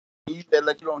that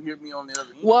like you don't hear me on the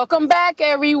other end. Welcome back,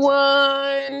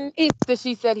 everyone. It's the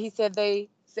She Said, He Said, They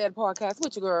Said podcast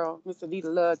with your girl, Mr. Vita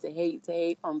Love to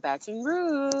hate from Baton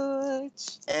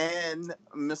Rouge. And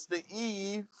Mr.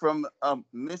 E from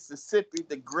Mississippi,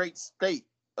 the great state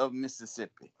of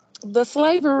Mississippi. The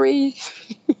slavery.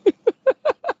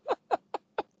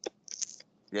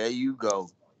 There you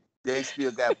go. They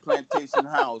still got plantation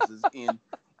houses in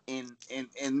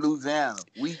Louisiana.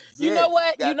 We You know just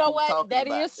what? You got know through what? talking That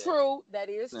about is that. true. That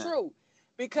is Yeah. true.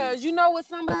 Yeah. Because you know what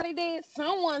somebody did?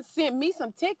 Someone sent me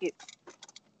some tickets.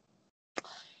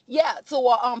 Yeah, to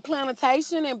a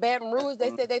plantation in Baton Rouge.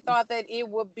 They said they Mhm. thought that it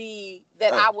would be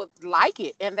that Uh, I would like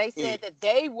it, and they yeah. said that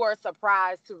they were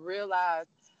surprised to realize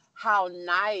how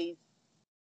nice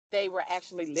they were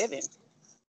actually living.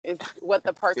 Is what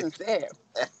the person said.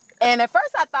 And at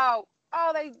first I thought,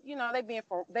 oh, they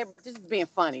just being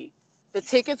funny. The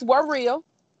tickets were real.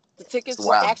 The tickets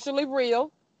were Wow. actually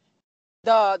real.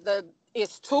 The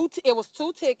it was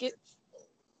two tickets.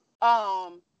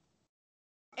 Um,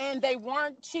 and they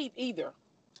weren't cheap either.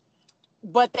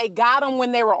 But they got them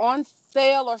when they were on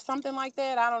sale or something like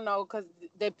that. I don't know because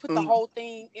they put the Mhm. whole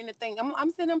thing in the thing. I'm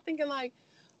sitting there thinking like,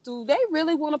 do they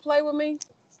really want to play with me?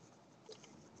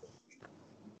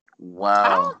 I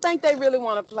Wow. don't think they really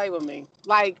want to play with me.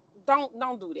 Like,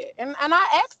 don't do that. And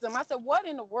I asked them. I said, what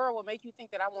in the world would make you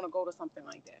think that I want to go to something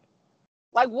like that?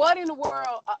 Like, what in the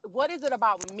world? What is it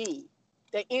about me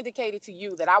that indicated to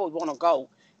you that I would want to go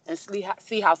and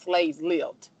see how slaves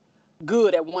lived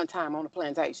good at one time on the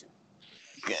plantation?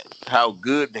 Yeah. How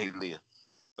good they live.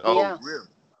 Oh, Yeah, really?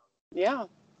 yeah.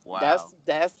 Wow.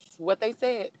 That's what they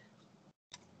said.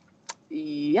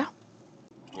 Yeah.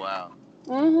 Wow.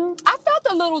 I felt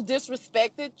a little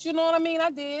disrespected. You know what I mean?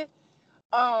 I did.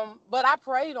 But I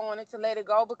prayed on it to let it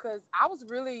go because I was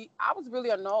really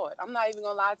annoyed. I'm not even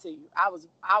gonna lie to you. I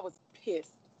was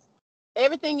pissed.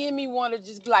 Everything in me wanted to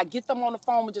just be like, get them on the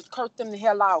phone and just curse them the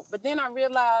hell out. But then I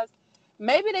realized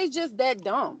maybe they just that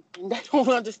dumb and they don't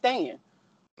understand.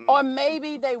 Or Mm.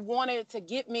 maybe they wanted to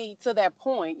get me to that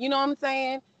point. You know what I'm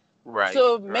saying? Right.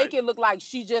 To make Right. it look like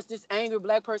she just this angry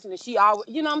black person and she always,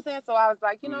 you know what I'm saying? So I was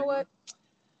like, you know Hmm. what?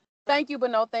 Thank you,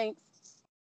 but no thanks.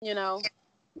 You know,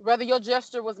 whether your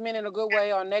gesture was meant in a good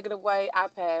way or a negative way, I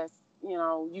pass. You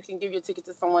know, you can give your ticket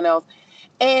to someone else.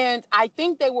 And I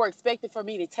think they were expecting for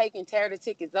me to take and tear the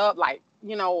tickets up, like,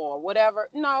 you know, or whatever.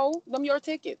 No, them your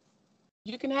tickets.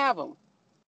 You can have them.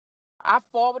 I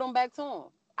forward them back to them.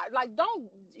 Like, don't,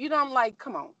 you know, I'm like,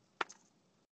 come on,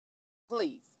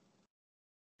 please.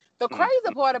 The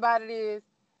crazy part about it is,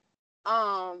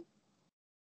 um,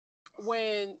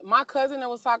 when my cousin that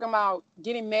was talking about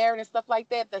getting married and stuff like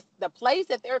that, the place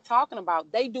that they're talking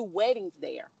about, they do weddings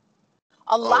there.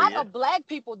 A Oh lot yeah. of black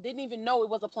people didn't even know it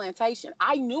was a plantation.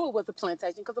 I knew it was a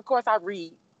plantation because, of course, I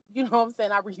read. You know what I'm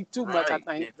saying? I read too much, I Right.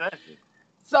 think. Exactly.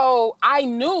 So I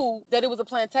knew that it was a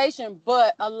plantation,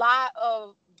 but a lot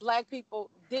of black people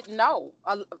didn't know.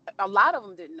 A lot of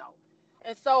them didn't know.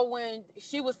 And so when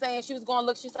she was saying she was going to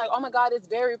look, she's like, oh my God, it's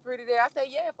very pretty there. I said,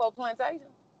 yeah, for a plantation.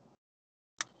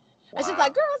 And she's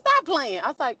like, Wow. girl, stop playing. I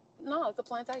was like, no, it's a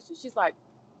plantation. She's like,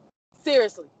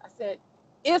 seriously. I said,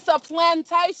 it's a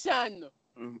plantation.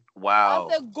 I Wow.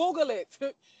 said, Google it.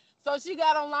 So she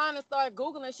got online and started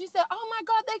Googling. She said, oh my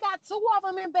God, they got two of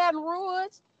them in Baton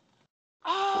Rouge.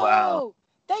 Wow. Oh,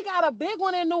 they got a big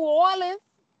one in New Orleans.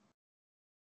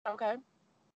 Okay.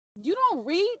 You don't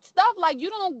read stuff like you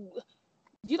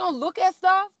don't look at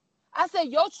stuff. I said,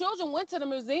 your children went to the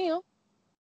museum.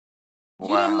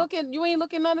 Wow. You ain't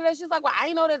looking none of that. She's like, well, I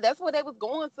ain't know that that's where they was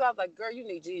going to. I was like, girl, you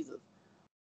need Jesus.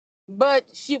 But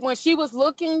when she was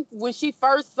looking, when she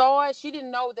first saw it, she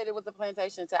didn't know that it was a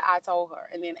plantation until I told her.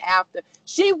 And then after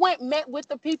she went, met with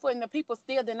the people, and the people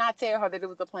still did not tell her that it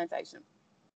was a plantation.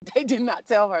 They did not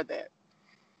tell her that.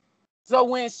 So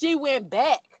when she went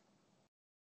back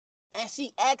and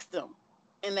she asked them,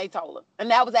 and they told her. And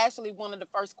that was actually one of the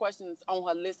first questions on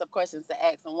her list of questions to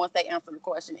ask. And once they answered the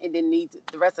question, it didn't need to,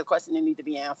 the rest of the question didn't need to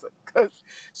be answered because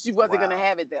she wasn't going to Wow.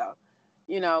 have it there,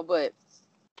 you know. But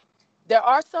there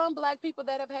are some black people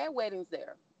that have had weddings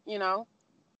there, you know.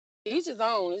 Each his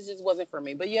own. It just wasn't for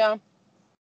me. But yeah,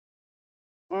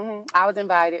 I was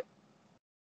invited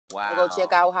to go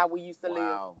check Wow. out how we used to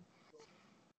live. Wow.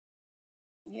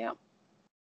 Yeah.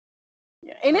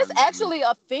 Yeah. And it's Unbelievable. actually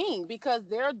a thing because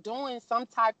they're doing some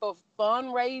type of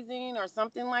fundraising or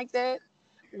something like that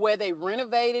where they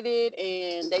renovated it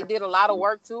and they did a lot of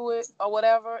work to it or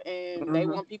whatever. And they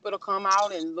Hmm. want people to come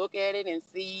out and look at it and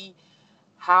see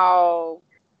how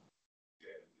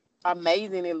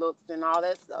amazing it looks and all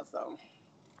that stuff. So,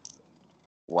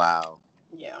 Wow.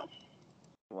 yeah.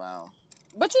 Wow.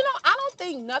 But you know, I don't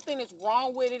think nothing is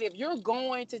wrong with it if you're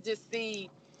going to just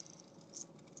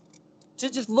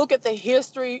look at the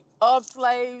history of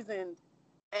slaves and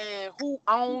who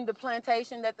owned the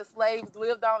plantation that the slaves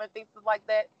lived on and things like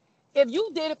that. If you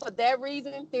did it for that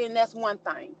reason, then that's one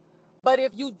thing. But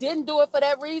if you didn't do it for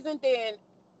that reason, then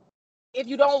if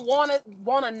you don't want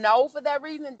to know for that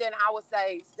reason, then I would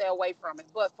say stay away from it.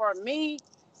 But for me,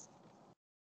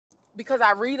 because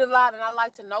I read a lot and I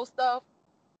like to know stuff,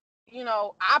 you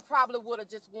know, I probably would have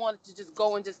just wanted to just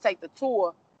go and just take the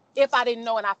tour if I didn't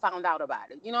know and I found out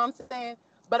about it. You know what I'm saying?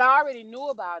 But I already knew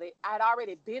about it. I'd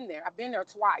already been there. I've been there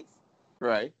twice.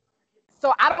 Right.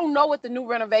 So I don't know what the new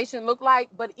renovation looked like,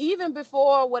 but even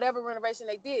before whatever renovation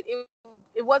they did,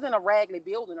 it wasn't a raggedy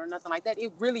building or nothing like that.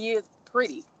 It really is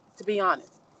pretty, to be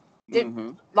honest. It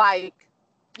Mm-hmm. like,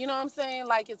 you know what I'm saying?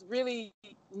 Like it's really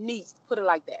neat, put it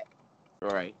like that.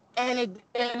 Right. And it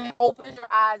opens your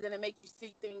eyes and it makes you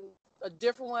see things a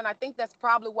different one. I think that's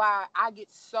probably why I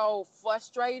get so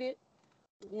frustrated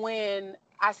when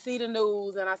I see the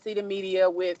news and I see the media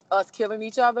with us killing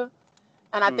each other.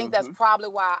 And I think that's Mm-hmm. probably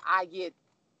why I get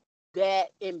that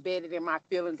embedded in my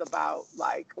feelings about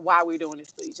like why we're doing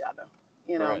this to each other.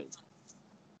 You know? Right.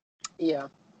 Yeah.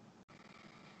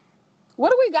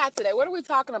 What do we got today? What are we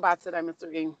talking about today,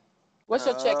 Mr. E? What's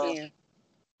your Uh, check-in?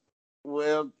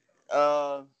 well,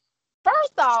 uh,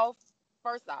 First off,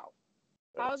 first off,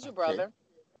 how's your okay. brother?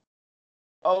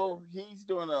 Oh, he's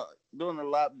doing a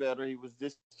lot better. He was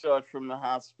discharged from the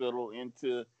hospital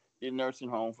into the nursing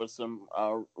home for some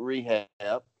rehab.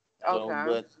 So, Okay.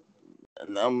 but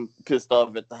and I'm pissed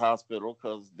off at the hospital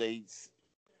because they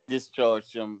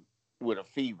discharged him with a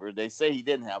fever. They say he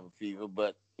didn't have a fever,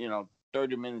 but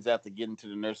 30 minutes after getting to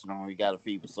the nursing home, he got a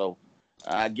fever. So,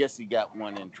 I guess he got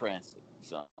one in transit.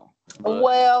 So, but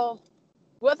Well,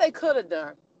 what they could have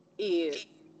done is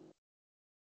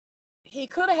he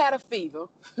could have had a fever.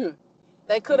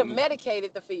 They could have mm-hmm,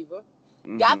 medicated the fever,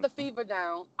 got mm-hmm. the fever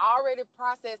down, already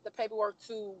processed the paperwork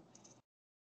to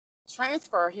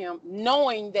transfer him,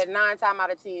 knowing that 9 times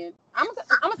out of 10, I'm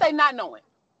gonna say not knowing,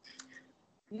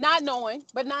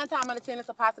 but 9 times out of 10, it's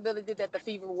a possibility that the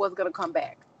fever was gonna come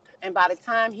back. And by the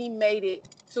time he made it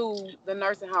to the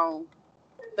nursing home,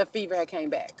 the fever had came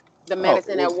back. The Oh,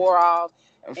 medicine had well, wore off,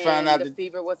 I found and out the that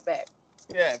fever was back.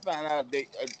 yeah, I found out they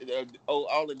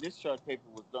all the discharge paper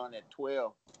was done at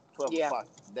 12 Yeah, o'clock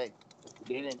today.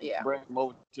 They didn't yeah. bring him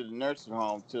over to the nursing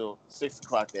home till 6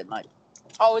 o'clock that night.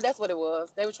 Oh, that's what it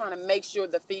was. They were trying to make sure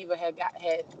the fever had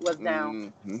was down.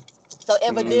 Mm-hmm. So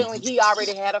evidently Mm-hmm. he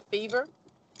already had a fever.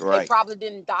 They Right. probably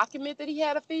didn't document that he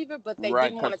had a fever, but they Right.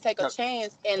 didn't want Cause, to take a cause,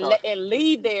 chance and 'cause-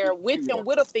 leave there with yeah. him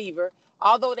with a fever,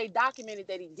 although they documented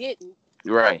that he didn't.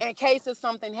 Right. In case if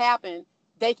something happened,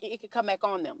 it could come back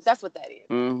on them. That's what that is.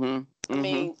 Mm-hmm. I Mm-hmm.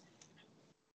 mean,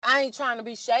 I ain't trying to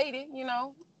be shady, you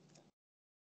know.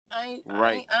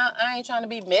 Right. I ain't trying to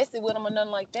be messy with him or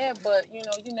nothing like that. But you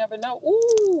know, you never know.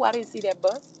 Ooh, I didn't see that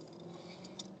bus.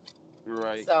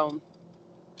 Right. So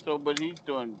So, but he's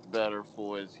doing better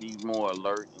for us. He's more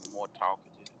alert and more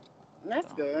talkative.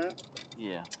 that's So, good.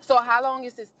 yeah. So how long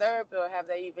is his therapy, or have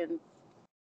they even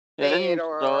It hasn't said, even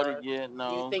started or yet.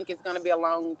 you No. think it's going to be a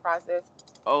long process?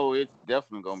 Oh, it's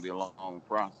definitely gonna be a long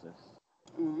process.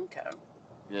 Okay.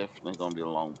 Definitely gonna be a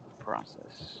long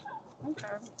process.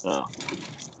 Okay. So,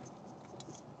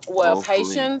 Well, hopefully,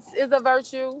 patience is a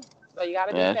virtue, so you got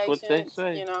to be that's what they patient.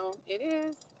 You say. know, it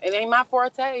is. It ain't my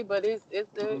forte, but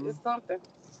Mm-hmm. it's something.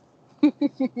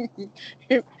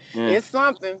 Yeah. It's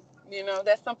something. You know,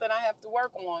 that's something I have to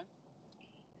work on.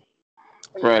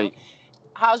 You know, Right.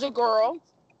 how's your girl?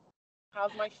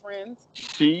 How's my friends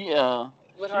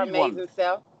with her She's amazing wonderful.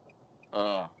 self?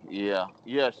 Yeah.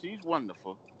 Yeah, she's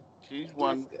wonderful. She's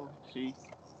That's good. wonderful.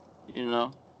 You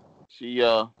know, she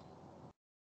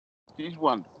she's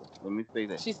wonderful. Let me say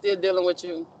that. She's still dealing with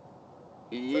you,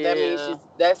 so that means Yeah.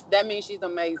 that means she's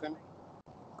amazing.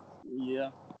 Yeah.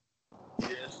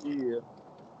 Yeah, she is.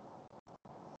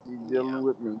 She's Yeah. dealing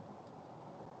with me.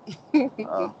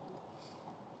 Uh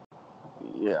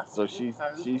yeah, so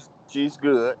Okay. she's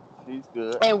good. She's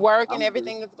good. And work and I'm good.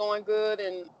 everything is going good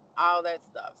and all that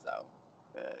stuff. So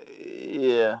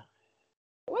Yeah.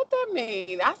 what that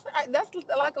mean? That's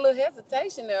like a little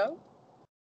hesitation though.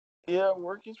 Yeah,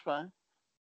 work is fine.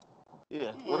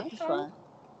 Yeah, work is Okay. fine.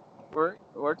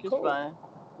 Work is Cool. fine.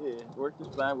 Yeah, work is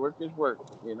fine. Work is work.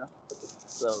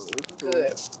 So it's cool.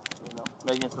 Good.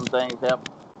 Making some things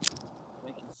happen.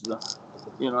 Making some,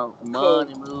 Cool.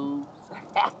 money moves.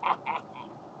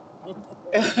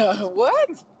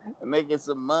 What? Making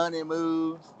some money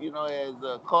moves. As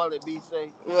Carly B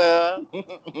say. Well,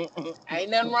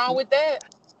 ain't nothing wrong with that.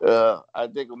 I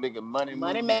think we're making money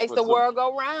Money moves makes for the some world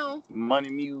go round. money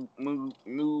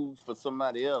moves for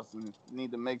somebody else, and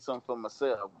need to make something for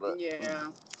myself. But Yeah.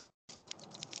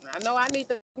 I know I need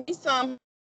to be some.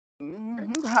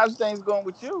 how's things going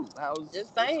with you? How's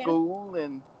Just saying. school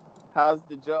and how's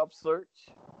the job search?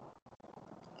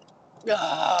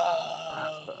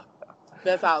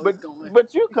 That's how But it's going.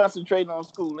 you're concentrating on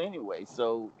school anyway,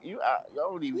 so I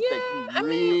don't even think you Yeah, I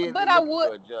mean, really but I looking would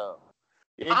for a job.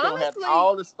 It's gonna have honestly,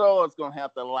 all the stars gonna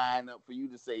have to line up for you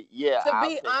to say, yeah, to I'll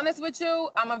be take honest with you,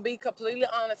 I'm gonna be completely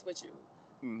honest with you.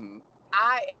 it.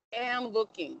 I am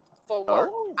looking for work.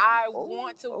 Oh, I oh,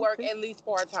 want to work okay, at least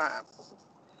part time.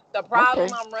 The okay.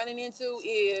 problem I'm running into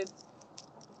is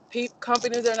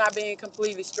companies are not being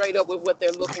completely straight up with what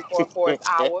they're looking for as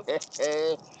hours.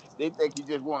 They think you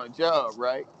just want a job,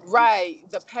 right? Right.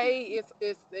 The pay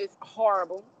is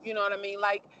horrible. You know what I mean?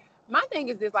 Like my thing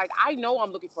is this, like I know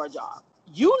I'm looking for a job.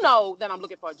 You know that I'm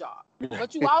looking for a job.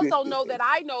 But you also know that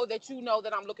I know that you know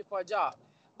that I'm looking for a job.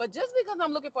 But just because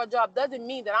I'm looking for a job doesn't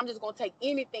mean that I'm just gonna take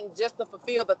anything just to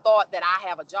fulfill the thought that I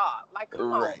have a job. Like,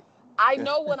 come on. Right. I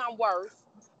know what I'm worth.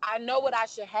 I know what I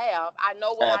should have. I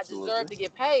know what I deserve Absolutely. to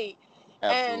get paid.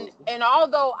 And Absolutely. and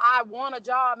although I want a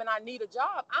job and I need a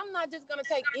job, I'm not just gonna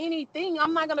take anything.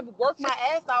 I'm not gonna work my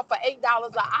ass off for $8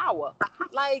 an hour.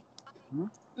 Like, Mhm.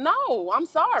 no, I'm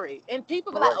sorry. And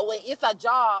people be like, Right. oh wait, it's a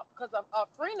job. Because a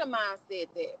friend of mine said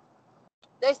that.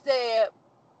 They said,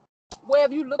 well,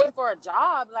 if you're looking for a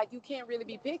job, like you can't really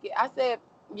be picky. I said,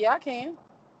 yeah, I can.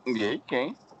 Yeah, you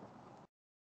can.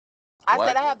 I Why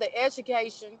said I not? have the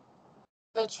education,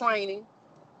 the training,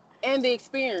 and the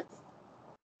experience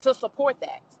to support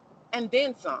that. And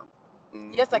then some.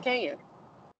 Yes, I Hmm. can.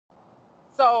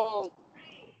 So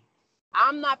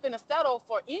I'm not gonna settle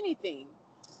for anything.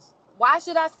 Why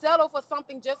should I settle for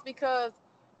something just because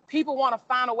people want to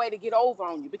find a way to get over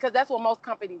on you? Because that's what most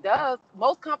companies does.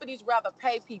 Most companies rather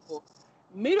pay people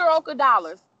mediocre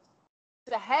dollars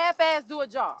to half-ass do a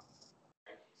job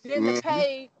than to Hmm.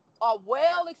 pay a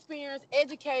well-experienced,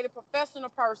 educated, professional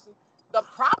person the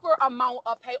proper amount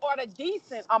of pay or the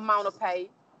decent amount of pay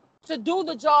to do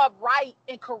the job right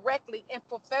and correctly and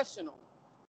professional.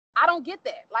 I don't get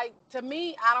that. Like, to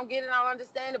me, I don't get it. I don't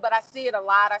understand it, but I see it a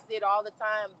lot. I see it all the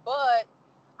time. But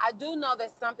I do know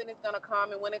that something is going to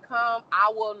come. And when it comes,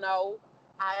 I will know.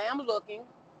 I am looking.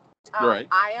 Right.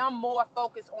 I am more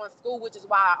focused on school, which is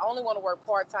why I only want to work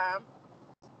part time.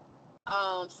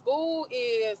 School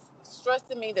is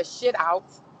stressing me the shit out.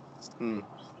 Mm.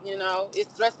 You know,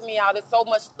 it's stressing me out. It's so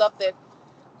much stuff that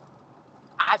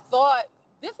I thought.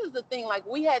 This is the thing. Like,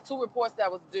 we had two reports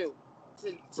that was due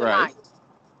Right. tonight,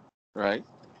 Right.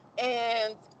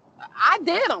 and I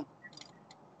did them.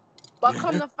 But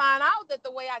come to find out that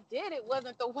the way I did it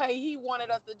wasn't the way he wanted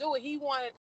us to do it. He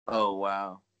wanted Oh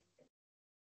wow.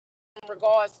 in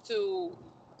regards to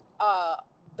uh,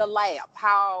 the lab,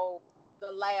 how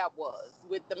the lab was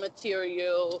with the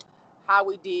material, how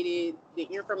we did it, the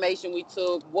information we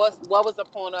took, what was the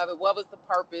point of it, what was the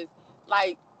purpose,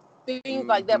 like things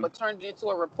like that, Hmm. but turned it into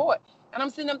a report. And I'm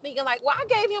sitting there thinking like, well, I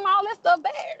gave him all that stuff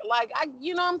back. Like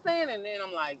you know what I'm saying? And then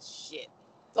I'm like, shit.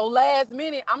 So last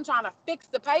minute, I'm trying to fix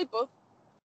the papers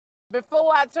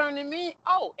before I turn them in.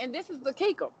 Oh, and this is the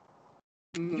kicker.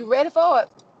 Hmm. You ready for it?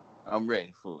 I'm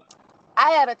ready for it.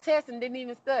 I had a test and didn't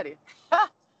even study.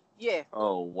 Yeah.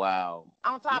 Oh wow.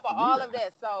 On You top of can do all that. of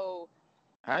that, so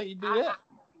How you do I, that?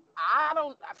 I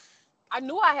don't. I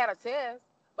knew I had a test,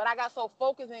 but I got so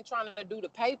focused in trying to do the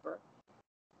paper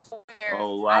where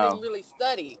Oh I didn't wow. really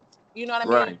study. You know what I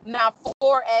mean? Right. Now,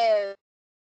 for as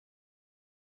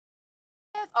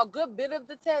a good bit of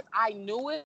the test, I knew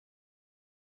it.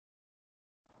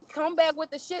 Come back with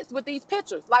the shits with these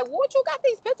pictures. Like, what you got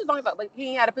these pictures on? But he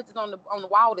ain't had the pictures on the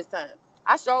wall this time.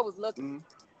 I sure was looking, Mm.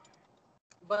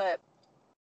 but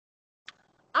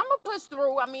I'm gonna push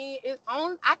through. I mean, it's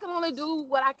on. I can only do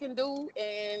what I can do,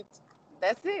 and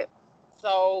that's it.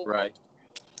 So Right.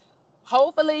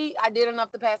 hopefully, I did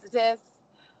enough to pass the test,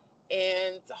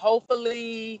 and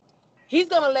hopefully, he's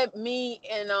gonna let me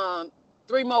and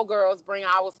three more girls bring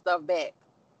our stuff back.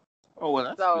 Oh well,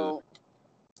 that's good. So,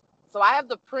 so I have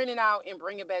to print it out and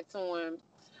bring it back to him.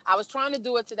 I was trying to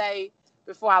do it today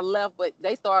before I left, but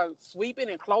they started sweeping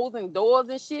and closing doors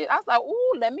and shit. I was like,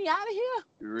 "Ooh, let me out of here."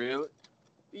 Really?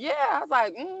 Yeah, I was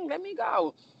like, "Let me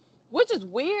go." Which is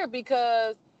weird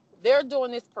because they're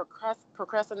doing this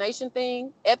procrastination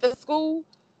thing at the school.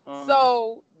 Uh huh.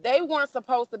 So they weren't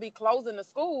supposed to be closing the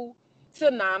school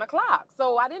till 9 o'clock.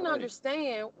 So I didn't Right.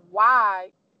 understand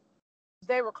why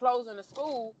they were closing the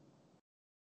school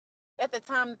at the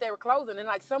time that they were closing. And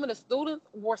like some of the students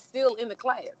were still in the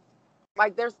class.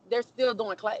 Like they're still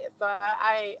doing class. So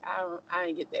I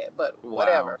ain't get that, but Wow.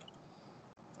 whatever.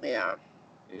 Yeah.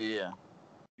 Yeah.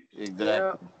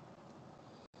 Yeah. Exactly.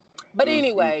 But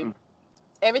anyway, Mm-mm-mm.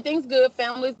 everything's good.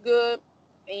 Family's good,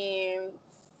 and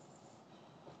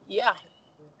yeah.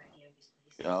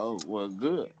 Oh well,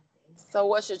 good. So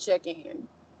what's your check-in?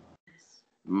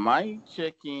 My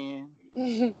check-in.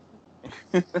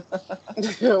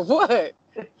 What?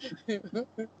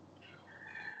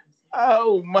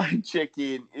 Oh, my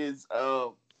check-in is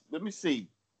let me see.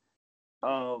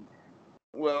 Um,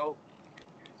 well,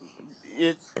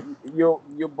 it's your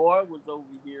boy was over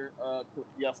here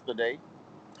yesterday.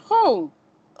 Who?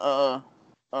 Uh,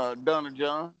 Donna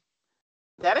John.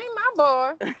 That ain't my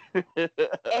boy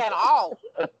at all.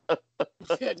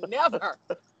 Never.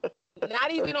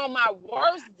 Not even on my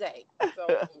worst day.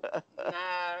 So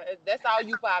nah, that's all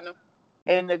you, partner.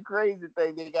 And the crazy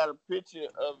thing, they got a picture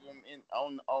of him in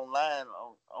on online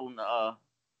on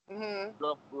Hmm.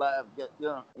 Stuff Live.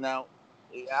 Now,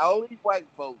 all these white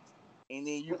folks, and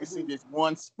then you can see this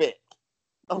one speck.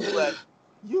 I'm like,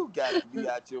 you got to be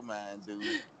out your mind,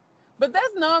 dude. But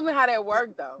that's normally how that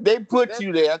worked, though. They put That's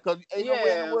you there because ain't no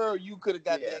way in the yeah, world you could have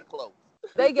got yeah. that close.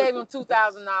 They gave him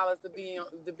 $2,000 to be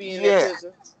in that Yeah,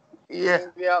 picture. yeah.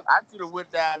 Yep. I should have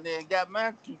went down there and got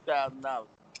my $2,000.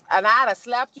 And I'd have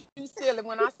slapped you silly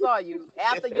when I saw you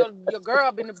after your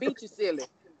girl been to beat you silly.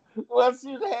 Well,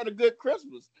 she had a good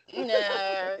Christmas. Nah,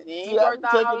 it See, ain't worth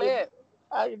all that.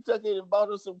 I took it and bought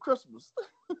her some Christmas.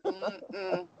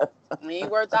 Mm-mm. It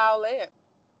ain't worth all that.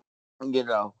 you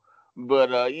know.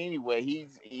 But anyway,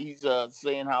 he's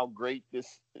saying how great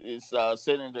this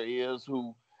senator is,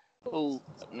 who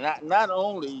not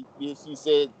only is she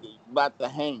said about the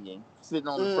hanging, sitting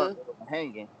on the front Mm. row of the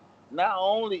hanging, not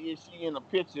only is she in a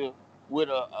picture with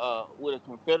a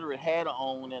Confederate hat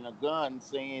on and a gun,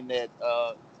 saying that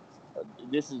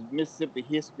this is Mississippi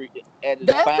history at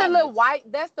its finest.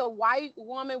 That's the white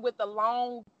woman with the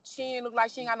long chin, look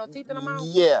like she ain't got no teeth in her mouth.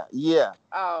 Yeah, yeah.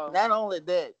 Oh. Not only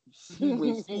that,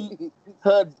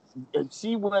 her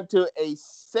she went to a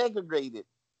segregated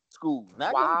school,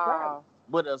 not no private, Wow.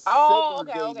 but a Oh,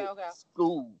 okay, okay, segregated okay.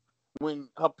 school. When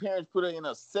her parents put her in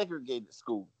a segregated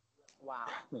school, Wow.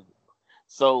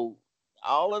 so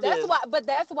all of That's this. why, but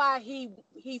that's why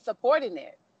he's supporting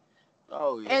that.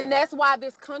 Oh And yeah, that's why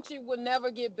this country will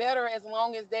never get better as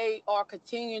long as they are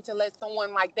continuing to let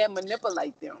someone like that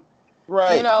manipulate them.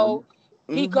 You right. know,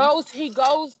 Mm-hmm. he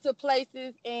goes to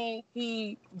places and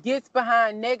he gets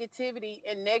behind negativity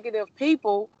and negative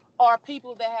people or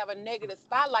people that have a negative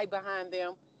spotlight behind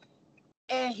them.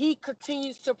 And he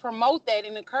continues to promote that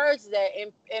and encourage that.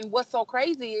 And what's so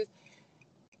crazy is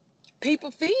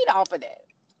people feed off of that.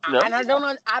 Yep. And I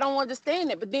don't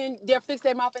understand it. But then they'll fix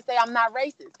their mouth and say I'm not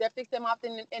racist. They'll fix their mouth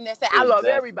and they say I love Exactly.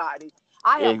 everybody.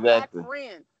 I have black Exactly.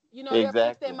 friends. You know, they'll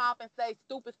fix their Exactly. mouth and say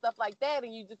stupid stuff like that,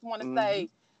 and you just want to Mm-hmm. say,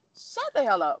 shut the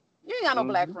hell up. You ain't got no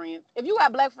black Mm-hmm. friends. If you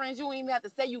got black friends, you don't even have to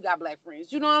say you got black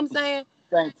friends. You know what I'm saying?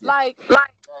 Thank you. Like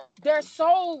there's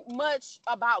so much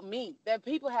about me that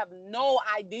people have no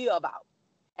idea about.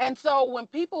 And so when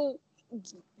people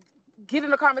get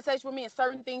in a conversation with me and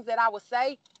certain things that I would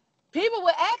say, people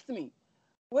would ask me,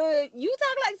 well, you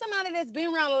talk like somebody that's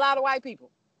been around a lot of white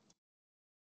people.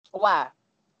 Why?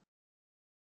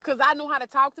 Because I know how to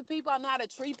talk to people. I know how to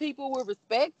treat people with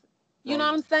respect. You know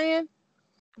Thank what I'm you. saying?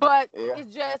 But Yeah.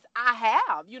 it's just, I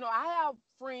have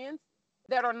friends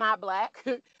that are not black.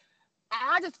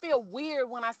 I just feel weird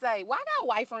when I say, well, I got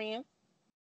white friends.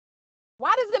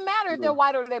 Why does it matter if they're Yeah.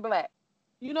 white or they're black?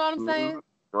 You know what I'm Mm-hmm. saying?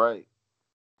 Right.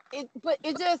 But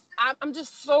it just, I'm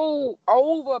just so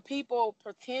over people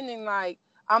pretending like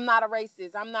I'm not a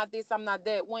racist. I'm not this, I'm not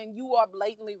that, when you are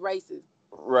blatantly racist.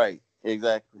 Right.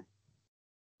 Exactly.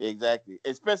 Exactly.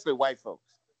 Especially white folks.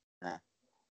 Nah.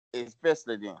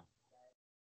 Especially them.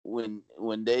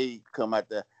 When they come out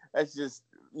there. That's just,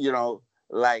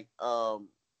 like I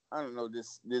don't know,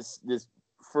 this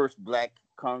first black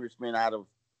congressman out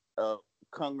of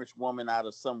congresswoman out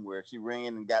of somewhere. She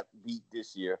ran and got beat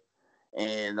this year.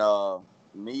 And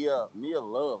Mia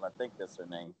Love, I think that's her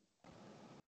name.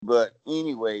 But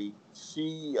anyway,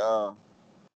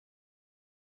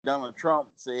 Donald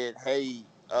Trump said, "Hey,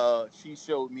 she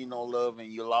showed me no love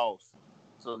and you lost."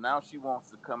 So now she wants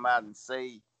to come out and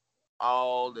say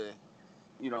all the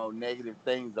negative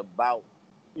things about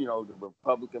the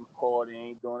Republican Party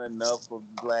ain't doing enough for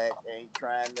black, ain't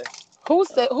trying to. Who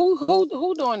Uh, said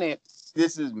who doing it?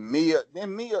 this is Mia.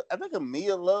 Then Mia, I think of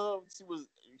Mia Love.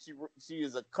 She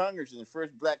is a congressman,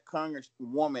 first black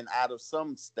congresswoman out of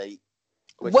some state,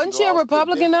 but she Wasn't she a lost to a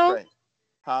Republican though? Democrat.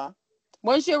 Huh?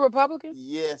 Wasn't she a Republican?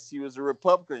 Yes, she was a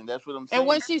Republican. That's what I'm And saying.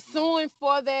 when she's suing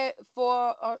for that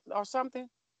or something,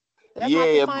 that's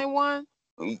not the Yeah, same one.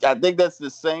 I think that's the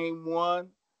same one,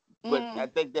 but I Mm.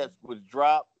 think that was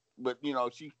dropped. But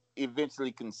she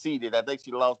eventually conceded. I think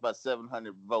she lost by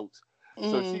 700 votes,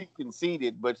 so Mm. she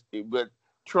conceded. But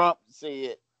Trump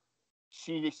said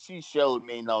she showed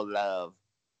me no love.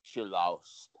 She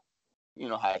lost. You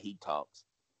know how he talks,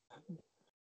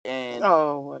 and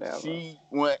Oh, whatever.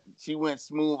 she went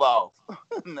smooth off,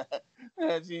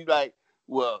 and she's like,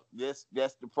 well, that's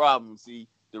the problem. See,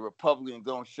 the Republicans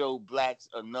don't show blacks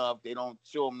enough. They don't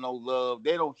show them no love.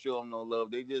 They don't show them no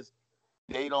love. They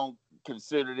don't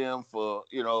consider them for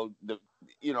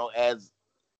as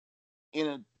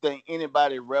anything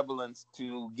anybody relevance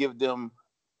to give them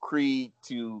creed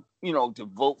to to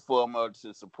vote for them or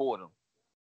to support them.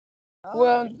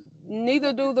 Well,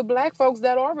 neither do the black folks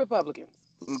that are Republicans.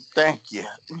 Thank you.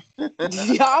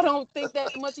 Y'all don't think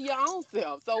that much of your own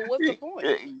self. So what's the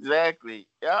point? Exactly.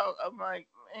 I'm like,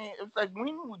 man, it's like,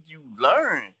 when would you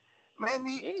learn, man?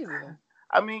 Jesus.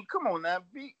 I mean, come on now,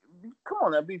 be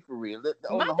for real.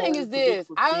 On My the thing whole is this.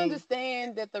 political I scene.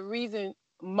 understand that the reason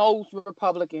most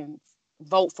Republicans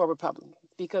vote for Republicans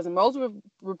because most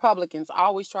Republicans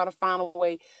always try to find a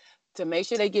way to make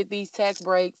sure they get these tax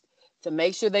breaks, to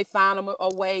make sure they find them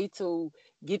a way to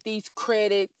get these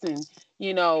credits. And,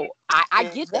 I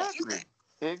get that.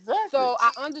 Exactly. So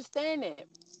I understand that.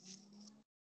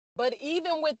 But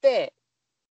even with that,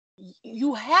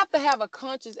 you have to have a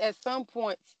conscience at some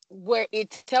point where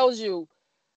it tells you,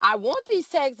 I want these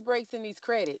tax breaks and these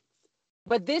credits,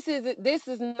 but this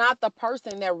is not the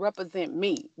person that represent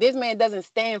me. This man doesn't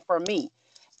stand for me.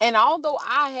 And although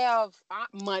I have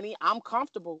money, I'm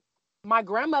comfortable. My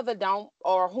grandmother don't,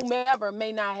 or whomever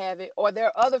may not have it, or there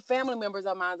are other family members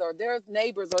of mine, or their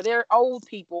neighbors, or their old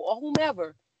people, or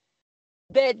whomever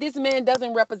that this man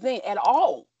doesn't represent at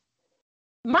all.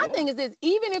 My Yeah. thing is this: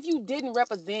 even if you didn't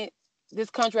represent this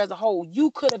country as a whole,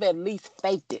 you could have at least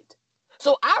faked it.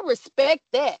 So I respect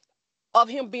that of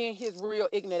him being his real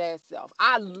ignorant ass self.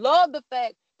 I love the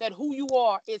fact that who you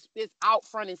are is out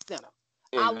front and center.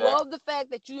 I Exactly. love the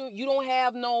fact that you don't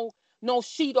have no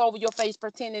sheet over your face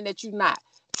pretending that you're not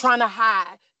trying to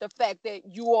hide the fact that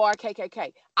you are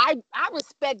KKK. I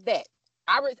respect that.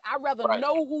 I rather Right.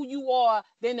 know who you are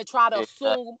than to try to Exactly.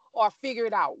 assume or figure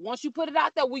it out. Once you put it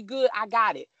out there, we good. I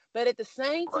got it. But at the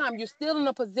same Right. time, you're still in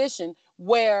a position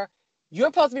where you're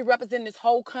supposed to be representing this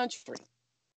whole country.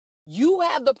 You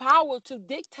have the power to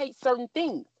dictate certain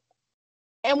things.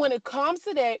 And when it comes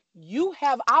to that, you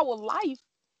have our life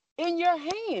in your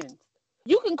hands.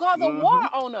 You can cause a war Mm-hmm.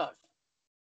 on us.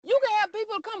 You can have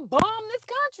people come bomb this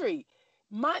country.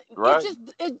 It Right. just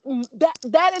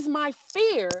that is my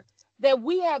fear that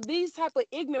we have these type of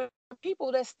ignorant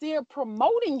people that still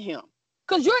promoting him.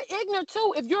 Because you're ignorant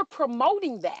too if you're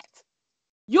promoting that.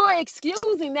 You're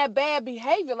excusing that bad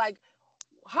behavior. Like,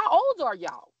 how old are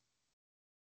y'all?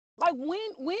 Like, when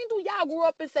do y'all grow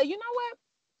up and say, you know what?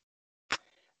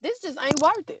 This just ain't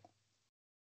worth it.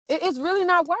 It's really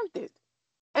not worth it.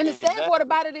 And the sad part Exactly.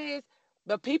 about it is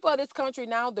the people of this country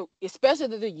now,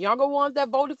 especially the younger ones that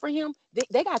voted for him,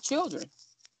 they got children.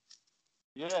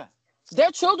 Yeah.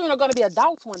 Their children are going to be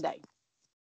adults one day.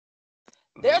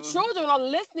 Their Mm-hmm. children are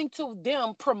listening to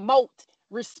them promote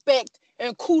respect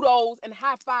and kudos and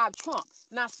high five Trump.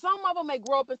 Now, some of them may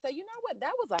grow up and say, you know what,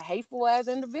 that was a hateful ass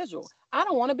individual. I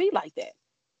don't want to be like that.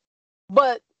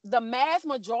 But the mass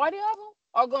majority of them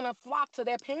are going to flock to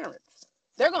their parents.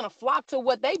 They're going to flock to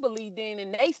what they believed in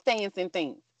and they stance in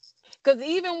things. Because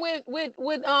even with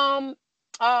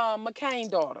McCain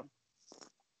daughter,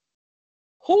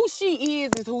 who she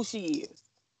is who she is.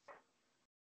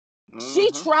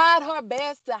 She Mm-hmm. tried her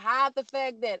best to hide the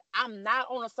fact that I'm not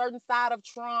on a certain side of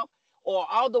Trump, or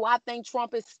although I think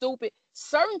Trump is stupid,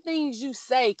 certain things you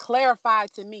say clarify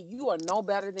to me you are no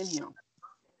better than him.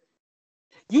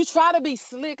 You try to be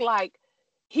slick like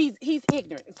he's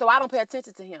ignorant, so I don't pay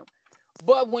attention to him.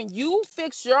 But when you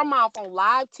fix your mouth on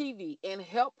live TV and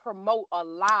help promote a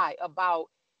lie about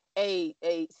a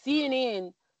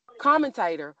CNN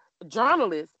commentator,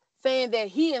 journalist, saying that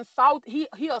he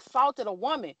assaulted a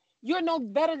woman, you're no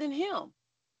better than him.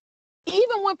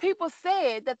 Even when people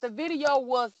said that the video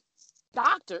was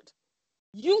doctored,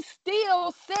 you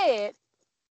still said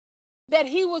that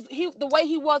he the way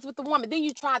he was with the woman. Then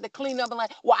you tried to clean up and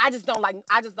like, well, I just don't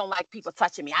like people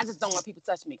touching me. I just don't want people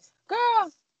touching me.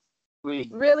 Girl,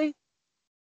 Please. really?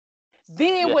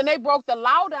 Then Yeah. when they broke the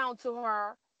law down to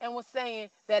her and was saying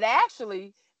that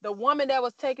actually the woman that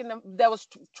was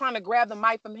trying to grab the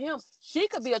mic from him, she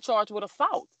could be charged with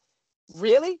assault.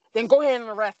 Really? Then go ahead and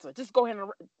arrest her. Just go ahead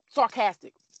and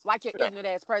sarcastic. like your ignorant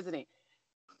ass president.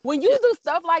 When you do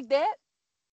stuff like that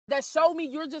show me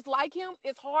you're just like him,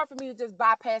 it's hard for me to just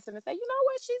bypass it and say, you know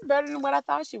what, she's better than what I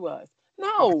thought she was.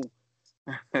 No.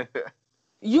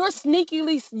 You're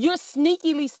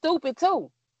sneakily stupid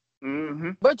too.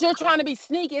 Mm-hmm. But you're trying to be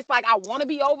sneaky. It's like I want to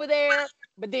be over there,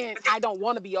 but then I don't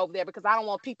want to be over there because I don't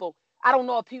want people. I don't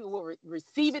know if people will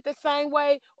receive it the same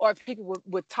way or if people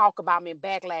would talk about me and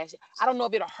backlash. I don't know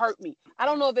if it'll hurt me. I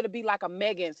don't know if it'll be like a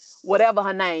Megan, whatever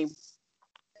her name,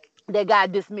 that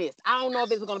got dismissed. I don't know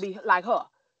if it's going to be like her.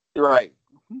 Right.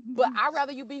 But I'd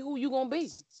rather you be who you going to be.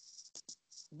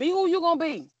 Be who you going to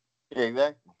be.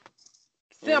 Exactly.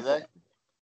 Simple. Exactly.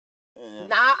 Yeah.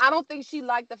 Now, I don't think she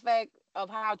liked the fact of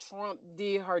how Trump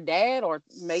did her dad or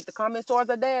made the comments towards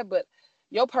her dad, but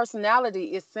your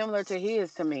personality is similar to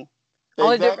his to me. Exactly.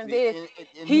 Only difference is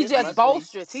he's just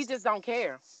boisterous. He just don't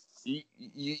care.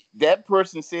 That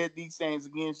person said these things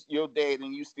against your dad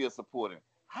and you still support him.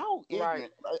 How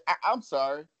ignorant. Right. I'm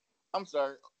sorry. I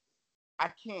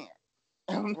can't.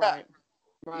 I'm not.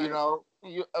 Right. You know,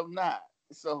 I'm not.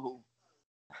 So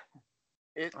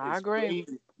I agree.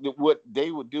 What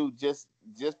they would do just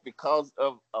because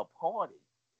of a party.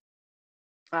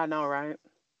 I know, right?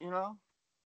 You know?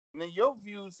 Now your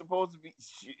views supposed to be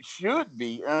should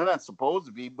be, not supposed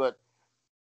to be, but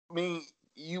I mean,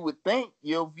 you would think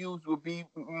your views would be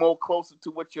more closer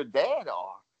to what your dad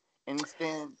are, and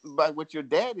stand by what your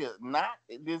dad is, not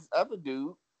this other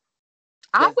dude.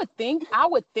 I would think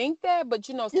that, but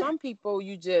you know, some people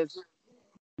you just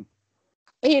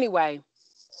anyway.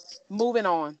 Moving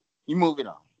on. You moving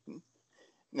on.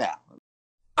 Now,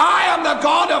 I am the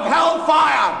god of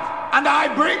hellfire, and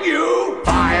I bring you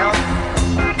fire.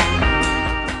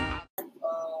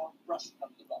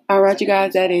 All right, you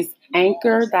guys, that is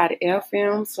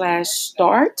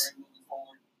anchor.fm/start.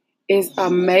 It's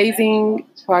amazing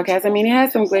podcast. I mean, it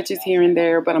has some glitches here and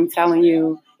there, but I'm telling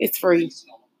you, it's free.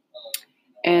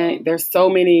 And there's so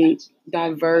many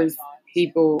diverse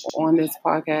people on this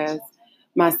podcast.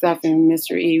 Myself and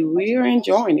Mr. E, we are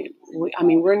enjoying it.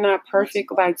 We're not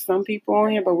perfect like some people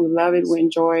on here, but we love it. We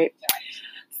enjoy it.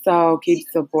 So keep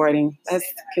supporting.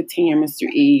 Let's continue, Mr.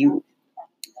 E.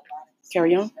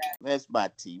 Carry on. That's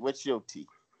my tea. What's your tea?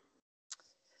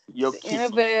 The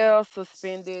NFL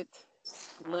suspended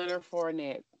Leonard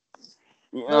Fournette.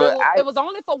 It was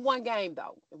only for one game,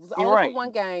 though. It was only for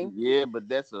one game. Yeah, but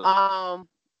that's a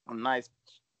nice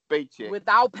paycheck.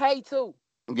 Without pay, too.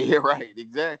 Yeah, right.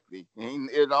 Exactly.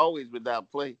 It's always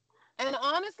without play. And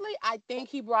honestly, I think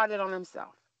he brought it on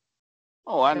himself.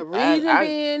 Oh, the reason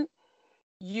being,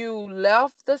 you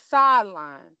left the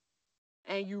sideline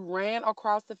and you ran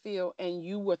across the field and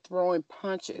you were throwing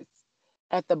punches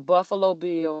at the Buffalo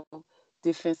Bill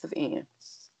defensive end.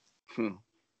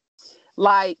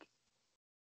 Like,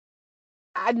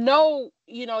 I know,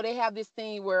 you know, they have this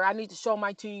thing where I need to show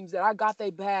my teams that I got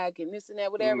their back and this and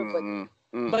that, whatever,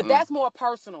 but that's more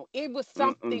personal. It was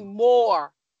something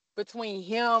more between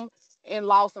him and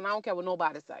Lawson. I don't care what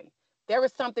nobody say. There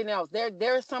is something else.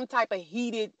 There is some type of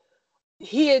hidden,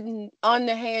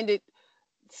 underhanded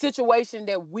situation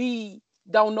that we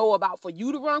don't know about. For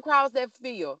you to run across that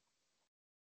field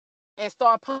and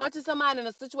start punching somebody in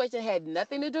a situation that had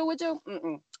nothing to do with you,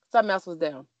 something else was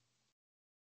there.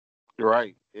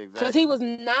 Right, exactly. Because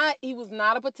he was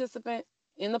not a participant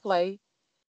in the play,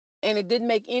 and it didn't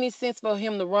make any sense for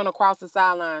him to run across the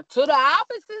sideline to the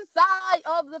opposite side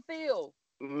of the field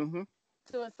to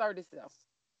insert himself.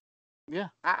 Yeah,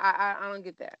 I don't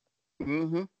get that.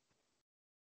 And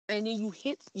then you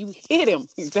hit him. You hit him.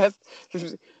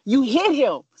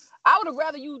 I would have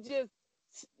rather you just,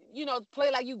 you know, play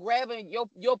like you grabbing your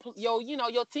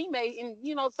teammate and,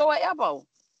 you know, throw an elbow.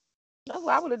 That's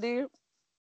what I would have did.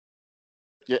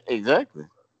 Yeah, exactly.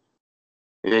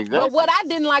 But what I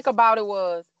didn't like about it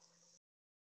was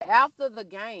after the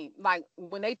game, like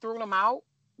when they threw them out,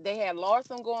 they had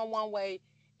Larson going one way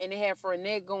and they had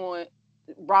Fournette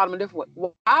brought them a different way.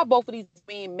 Why both of these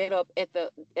being met up at the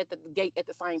gate at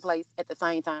the same place at the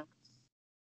same time?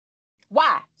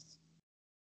 Why?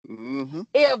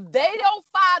 If they don't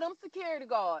fire them security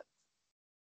guards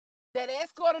that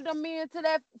escorted them in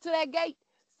to that gate,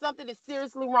 something is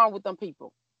seriously wrong with them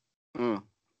people.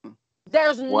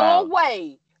 There's no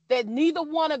way that neither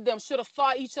one of them should have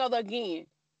saw each other again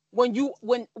when y'all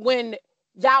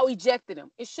ejected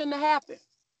them. It shouldn't have happened.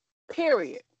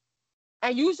 Period.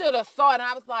 And you should have saw it. And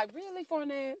I was like, really,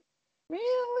 Fournette?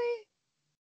 Really?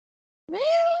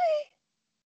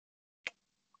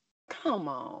 Come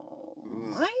on,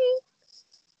 man.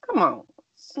 Come on.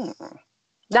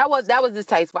 That was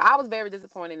distasteful. I was very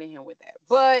disappointed in him with that.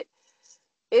 But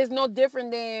it's no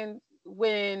different than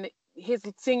when his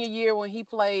senior year when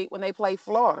they played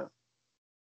Florida.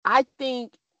 I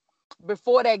think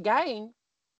before that game,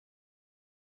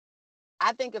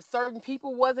 I think if certain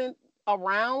people wasn't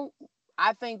around,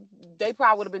 I think they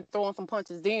probably would have been throwing some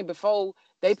punches then before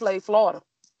they played Florida.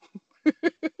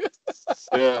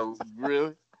 Yeah,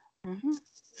 really? Mm-hmm.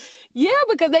 Yeah,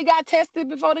 because they got tested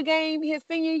before the game his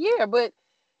senior year. But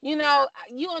you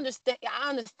understand. I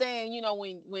understand.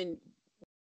 When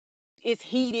it's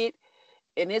heated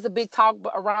and there's a big talk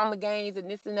around the games and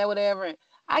this and that, whatever. And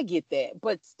I get that,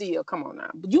 but still, come on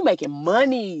now. But you making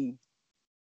money.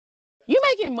 You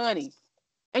making money,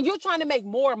 and you're trying to make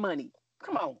more money.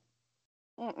 Come on.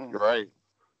 Mm-mm. Right.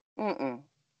 Mm-mm.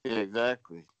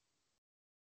 Exactly.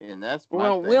 And that's We my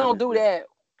don't, thing. we don't do that.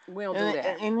 We don't do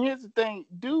that. And here's the thing,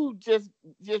 dude just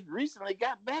recently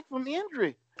got back from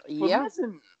injury for Yeah.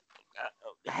 missing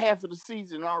half of the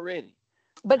season already.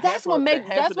 But that's what make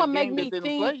me think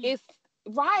played. it's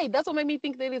right. That's what made me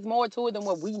think that it's more to it than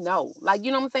what we know. Like,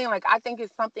 you know what I'm saying? Like, I think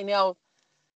it's something else,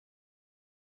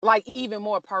 like even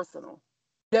more personal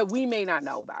that we may not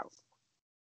know about.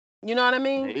 You know what I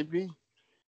mean?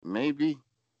 Maybe.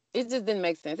 It just didn't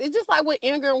make sense. It's just like with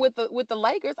Ingram with the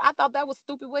Lakers. I thought that was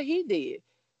stupid what he did.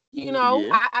 Yeah,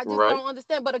 I just don't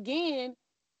understand. But again,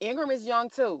 Ingram is young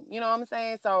too. You know what I'm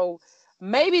saying? So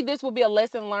maybe this will be a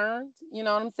lesson learned. You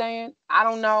know what I'm saying? I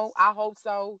don't know. I hope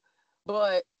so.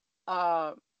 But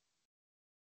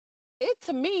it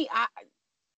to me,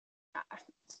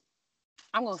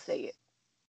 I'm gonna say it.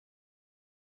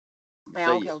 Man,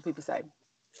 I don't care what people say.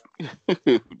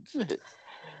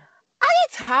 I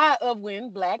get tired of when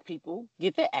Black people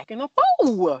get to acting a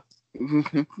fool. Is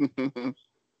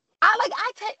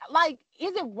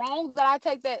it wrong that I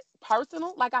take that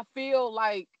personal? Like, I feel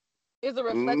like it's a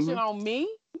reflection on me.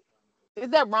 Is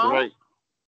that wrong? Right.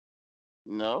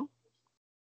 No.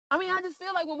 I mean, I just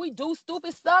feel like when we do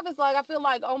stupid stuff, it's like, I feel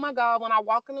like, oh my God, when I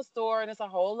walk in the store and it's a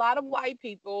whole lot of white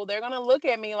people, they're going to look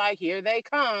at me like, here they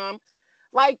come.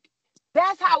 Like,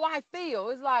 that's how I feel.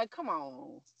 It's like, come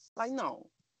on. Like, no.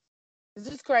 It's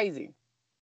just crazy.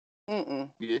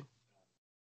 Mm-mm. Yeah.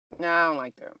 No, I don't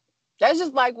like that. That's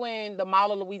just like when the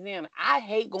Mall of Louisiana. I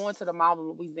hate going to the Mall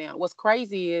of Louisiana. What's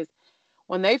crazy is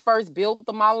when they first built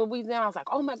the Mall of Louisiana, I was like,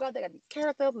 oh my God, they got these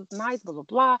carousels. It's nice, blah, blah,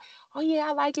 blah. Oh yeah,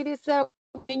 I like it. It's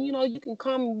and you can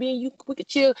come and we could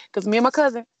chill. Because me and my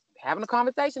cousin having a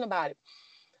conversation about it.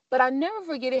 But I never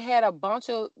forget it had a bunch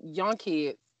of young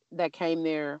kids that came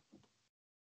there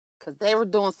because they were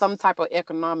doing some type of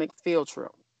economics field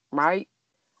trip, right?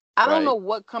 I don't know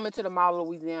what coming to the Mall of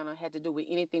Louisiana had to do with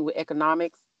anything with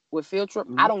economics, with field trip.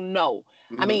 I don't know.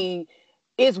 I mean,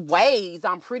 it's ways,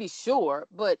 I'm pretty sure,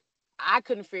 but I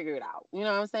couldn't figure it out. You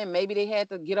know what I'm saying? Maybe they had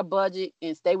to get a budget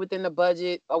and stay within the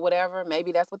budget or whatever.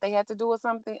 Maybe that's what they had to do or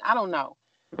something. I don't know.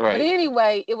 Right. But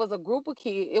anyway, it was a group of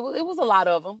kids. It was a lot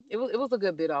of them. It was a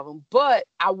good bit of them. But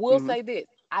I will say this.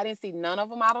 I didn't see none of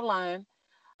them out of line.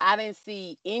 I didn't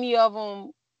see any of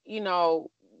them,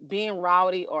 being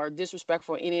rowdy or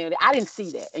disrespectful or any of that. I didn't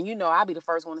see that. And I'll be the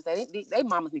first one to say they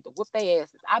mamas need to whoop their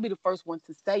asses. I'll be the first one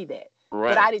to say that.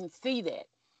 Right. But I didn't see that.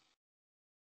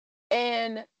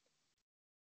 And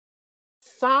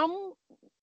some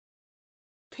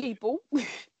people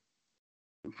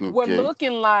were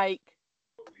looking like,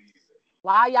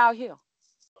 why y'all here?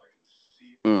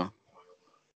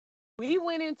 We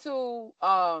went into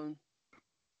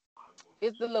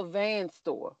it's the Levan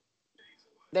store.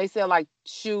 They sell like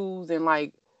shoes and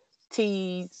like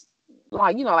tees,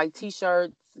 like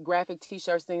t-shirts, graphic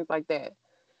t-shirts, things like that.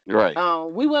 Right.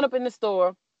 We went up in the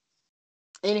store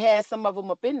and it had some of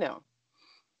them up in there.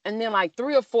 And then like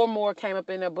 3 or 4 more came up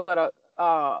in there, but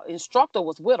a instructor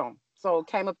was with them. So it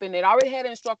came up in there. It already had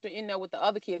an instructor in there with the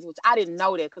other kids, which I didn't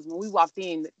know that because when we walked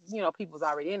in, people was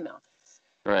already in there.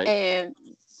 Right. And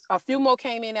a few more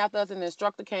came in after us and the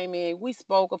instructor came in. We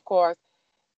spoke, of course.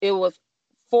 It was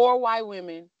 4 white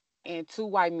women and 2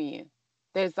 white men.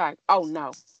 They're like, oh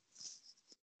no,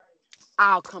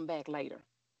 I'll come back later.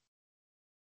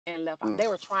 And left out. They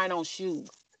were trying on shoes.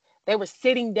 They were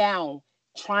sitting down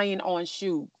trying on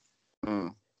shoes.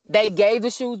 They gave the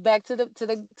shoes back to the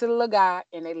little guy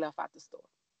and they left out the store.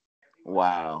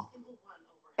 Wow.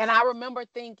 And I remember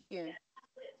thinking,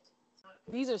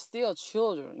 these are still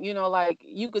children. Like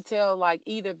you could tell, like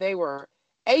either they were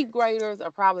 8th graders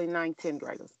or probably 9th, 10th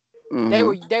graders. They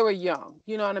were young.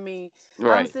 You know what I mean?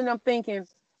 Right. I'm sitting there thinking,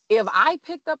 if I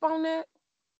picked up on that,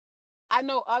 I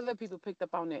know other people picked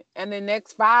up on that. And the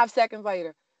next 5 seconds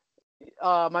later,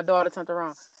 my daughter turned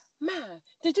around. Man,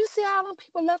 did you see all them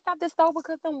people left out the store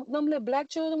because them little black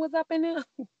children was up in there?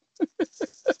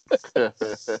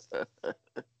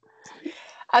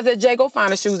 I said, Jay, go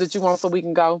find the shoes that you want so we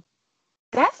can go.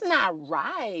 That's not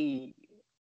right.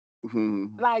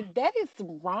 Mm-hmm. Like, that is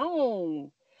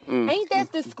wrong. Ain't Mm-hmm.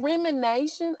 that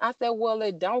discrimination? I said, well,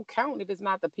 it don't count if it's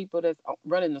not the people that's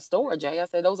running the store, Jay. I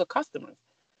said, those are customers.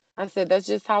 I said, that's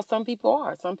just how some people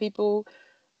are. Some people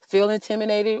feel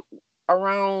intimidated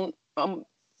around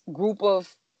group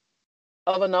of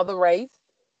another race.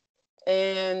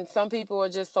 And some people are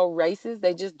just so racist,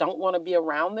 they just don't want to be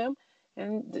around them.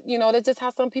 And, that's just how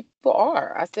some people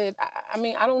are. I said, I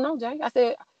mean, I don't know, Jay. I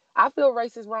said, I feel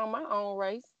racist around my own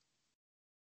race.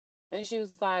 And she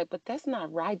was like, but that's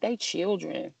not right. They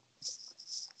children.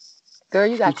 Girl,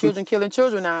 you got children killing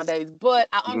children nowadays. But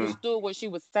I understood what she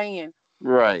was saying.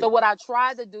 Right. So what I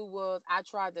tried to do was I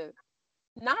tried to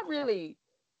not really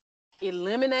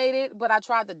eliminate it, but I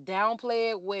tried to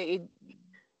downplay it where it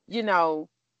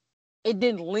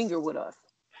didn't linger with us.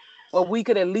 Or we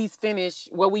could at least finish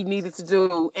what we needed to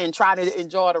do and try to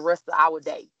enjoy the rest of our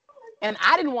day. And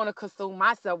I didn't want to consume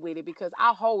myself with it because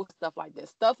I hold stuff like that.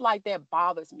 Stuff like that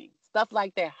bothers me. Stuff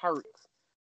like that hurts.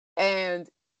 And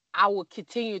I will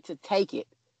continue to take it.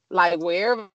 Like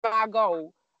wherever I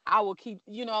go, I will keep,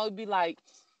 it'd be like,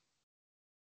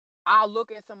 I'll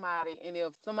look at somebody, and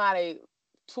if somebody,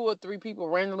 2 or 3 people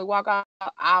randomly walk out,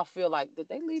 I'll feel like, did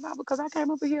they leave out because I came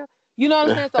over here? You know what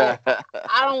I'm saying? So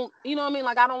I don't, you know what I mean?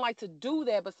 Like, I don't like to do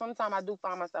that, but sometimes I do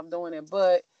find myself doing it.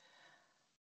 But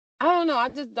I don't know. I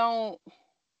just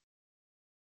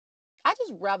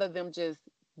rather them just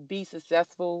be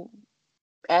successful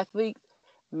athletes,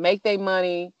 make their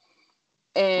money,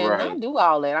 and Right. not do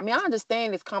all that. I mean, I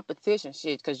understand this competition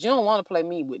shit because you don't want to play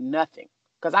me with nothing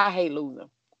because I hate losing.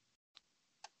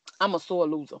 I'm a sore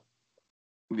loser.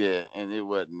 Yeah, and it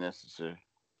wasn't necessary.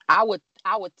 I would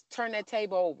turn that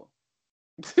table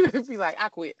over. Be like, I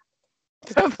quit.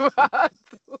 That's what I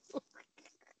do.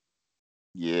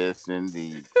 Yes,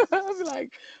 indeed. I'd be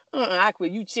like, I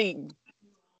quit. You cheating.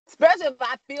 Especially if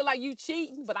I feel like you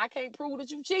cheating, but I can't prove that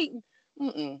you cheating.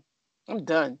 I'm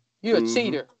done. You're a Mm-hmm.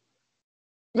 cheater.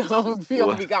 I'm gonna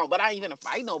Well, be gone, but I ain't gonna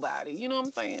fight nobody. You know what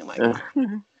I'm saying? Like,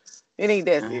 it ain't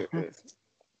that serious.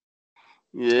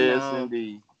 yes, No.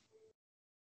 indeed.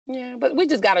 Yeah, but we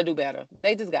just gotta do better.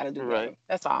 They just gotta do better. Right.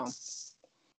 That's all.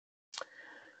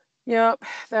 Yep,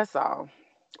 that's all.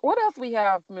 What else we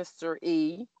have, Mr.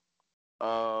 E?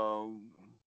 Um,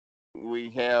 we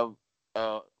have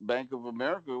Bank of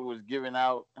America was giving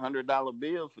out $100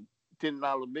 bills for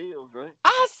 $10 bills, right?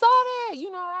 I saw that.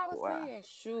 You know what I was Wow. saying?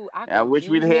 Shoot, I I could wish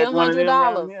we'd use me had one of them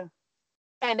around $100. here.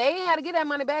 And they ain't had to get that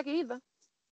money back either.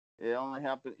 It only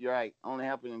happened. You're right. Only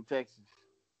happened in Texas.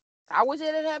 I wish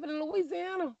it had happened in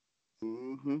Louisiana.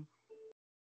 Mm-hmm.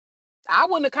 I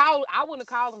wouldn't have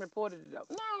called. And reported it though.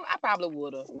 No, I probably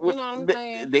would have. You know what I'm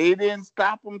saying? They didn't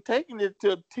stop them taking it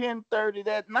till 10:30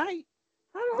 that night.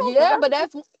 Yeah,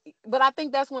 but I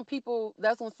think that's when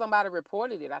somebody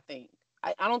reported it. I think.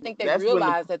 I don't think they That's when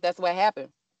realized that that's what happened.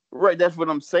 right. That's what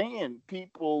I'm saying.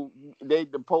 People,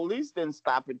 the police didn't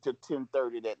stop it till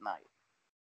 10:30 that night.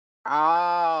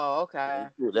 Oh, okay.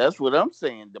 That's what I'm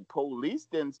saying. The police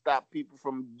didn't stop people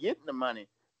from getting the money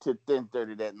till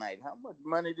 10:30 that night. How much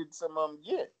money did some of them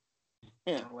get?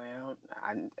 Well,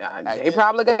 I they guess,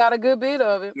 probably got a good bit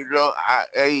of it.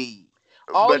 hey,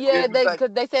 Oh but yeah, it's like,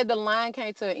 because they said the line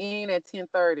came to an end at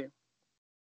 10:30.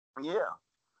 yeah,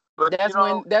 but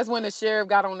That's when the sheriff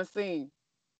got on the scene.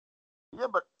 yeah,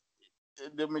 but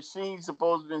the machine's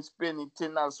supposed to been spending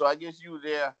 $10. So I guess you was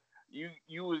there.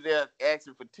 You was there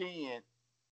asking for 10.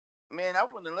 Man, I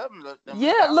wouldn't have loved them.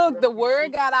 Yeah, I would look, love the you to word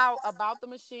see. got out about the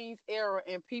machine's error,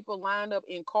 and people lined up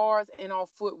in cars and on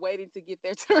foot waiting to get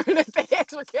their turn at the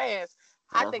extra cash.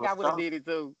 I That's think what I would have did it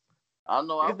too. I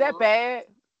know. I Is that would. bad?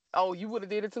 Oh, you would have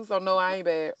did it too. So no, I ain't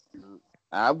bad.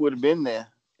 I would have been there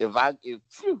if I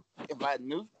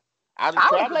knew. I'd have I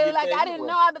would have tried to played it get like there I didn't anyway.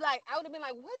 know. I would have been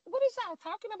like, what is y'all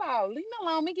talking about? Leave me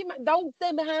alone. Don't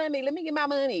stand behind me. Let me get my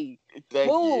money.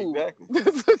 Thank you. Move. Exactly.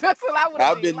 That's what I would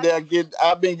have been. Like,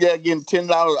 I've been there getting $10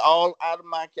 all out of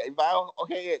my cash. If I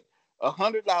had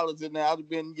 $100 in there, I'd have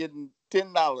been getting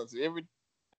 $10 every.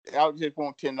 I would just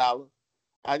want $10.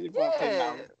 I just want yeah. $10.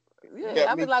 You Yeah,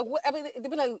 got I'd be me. like, what? I mean, they'd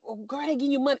be like, oh, girl, they give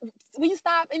you money. Will you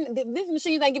stop? And this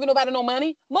machine ain't giving nobody no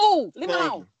money. Move, leave me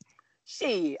Thank alone. you.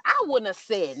 Shit, I wouldn't have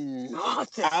said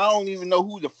nothing. I don't even know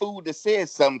who the fool that said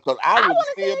something because I I would have wouldn't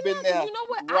have still said been nothing. there You know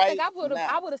what? I think right I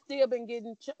now. would have still been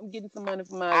getting some money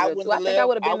from out of I there too. wouldn't I have think I left.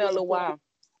 would have been there a little while.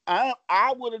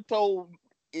 I would have told.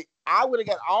 I would have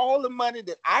got all the money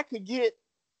that I could get.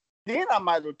 Then I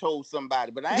might have told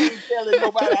somebody, but I ain't telling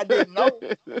nobody I didn't know.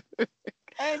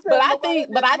 I ain't telling nobody I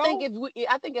didn't know.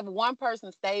 I think if one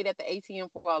person stayed at the ATM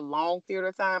for a long period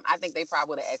of time, I think they probably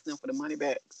would have asked them for the money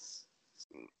back.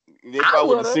 If I I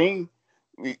would would have have. seen,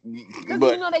 Because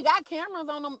But you know they got cameras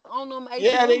on them ATM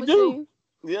yeah, they machines. do.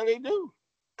 Yeah, they do.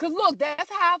 Cause look, that's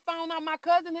how I found out my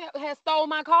cousin had stole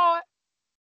my card.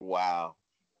 Wow.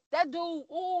 That dude,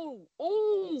 ooh.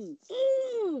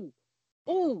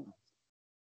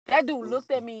 That dude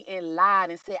looked at me and lied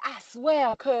and said, "I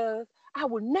swear, cuz I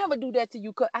would never do that to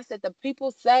you." Cuz I said, "The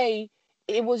people say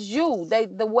it was you.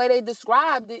 The way they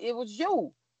described it, it was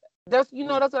you." That's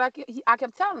that's what I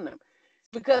kept telling them,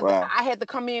 because Wow. I had to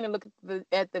come in and look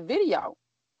at the video.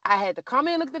 I had to come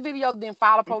in, look at the video, then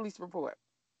file a police report.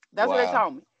 That's what they Wow.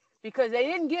 told me, because they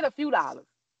didn't get a few dollars.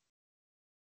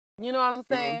 You know what I'm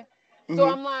saying? So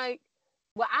Mm-hmm. I'm like,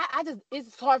 well, I just,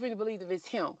 it's hard for me to believe if it's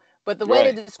him. But the way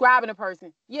they're Right. describing a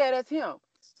person, yeah, that's him.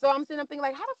 So I'm sitting up thinking,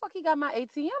 like, how the fuck he got my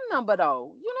ATM number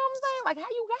though? You know what I'm saying? Like, how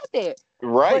you got that? But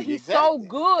Right. he's so Exactly.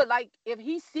 good. Like, if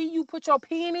he see you put your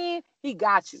pin in, he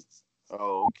got you.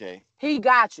 Oh, okay. He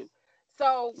got you.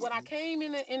 So when I came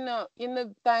in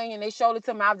the thing and they showed it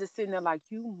to me, I was just sitting there like,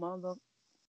 you mother,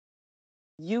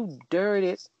 you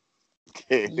dirty,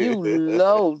 you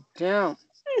low down.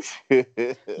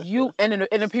 You and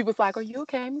the people's like, "Are you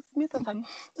okay, Miss Smith?" I was like,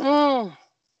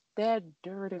 that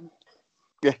dirty.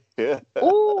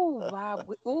 Ooh, wow,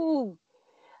 ooh.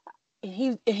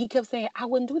 And he kept saying, "I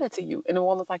wouldn't do that to you." And the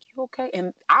woman's like, "You okay?"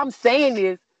 And I'm saying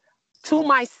this to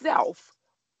myself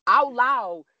out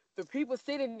loud. The people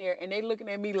sitting there and they looking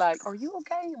at me like, "Are you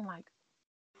okay?" I'm like,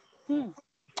 hmm.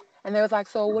 And they was like,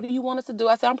 "So what do you want us to do?"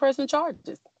 I said, "I'm pressing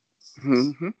charges."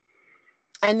 Mm-hmm.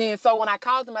 And then so when I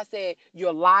called him, I said,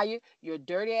 "You're a liar. You're a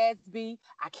dirty ass B.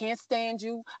 I can't stand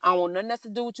you. I don't want nothing else to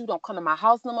do with you. Don't come to my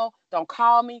house no more. Don't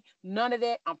call me. None of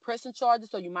that. I'm pressing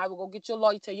charges, so you might as well go get your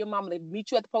lawyer. Tell your mama to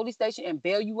meet you at the police station and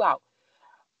bail you out.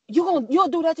 You'll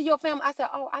do that to your family?" I said,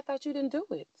 "Oh, I thought you didn't do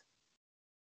it."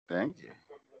 Thank you.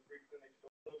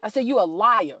 I said, "You a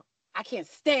liar. I can't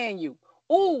stand you."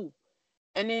 Ooh.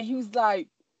 And then he was like,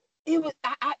 "It was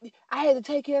I had to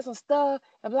take care of some stuff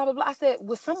and blah blah blah." I said,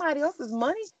 "With somebody else's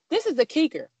money?" This is the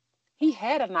kicker. He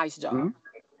had a nice job.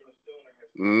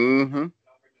 Mm-hmm.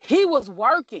 He was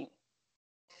working.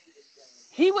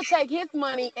 He would take his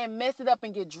money and mess it up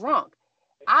and get drunk.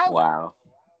 I Wow.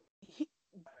 he,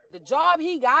 the job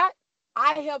he got,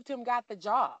 I helped him got the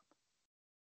job.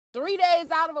 3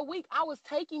 days out of a week, I was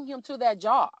taking him to that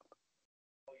job.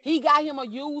 He got him a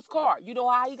used car. You know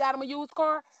how he got him a used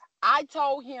car? I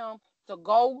told him to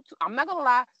go to, I'm not gonna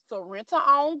lie, to rent a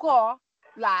own car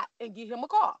lot and get him a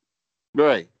car.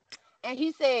 Right. And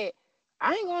he said,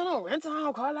 "I ain't going to rent a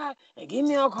own car lot and give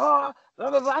me a car."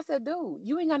 Blah blah blah. I said, "Dude,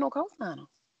 you ain't got no cosigner.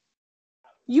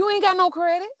 You ain't got no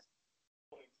credit."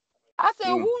 I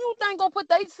said, "Who you think gonna put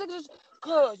their signatures?"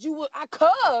 Cuz you would,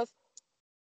 cuz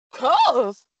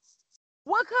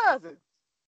what cousin?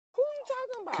 Who you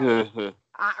talking about? Good.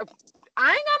 I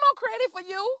ain't got no credit for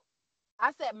you.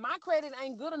 I said, "My credit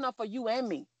ain't good enough for you and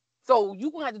me. So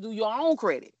you gonna have to do your own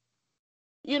credit."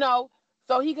 You know?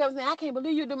 So he kept saying, "I can't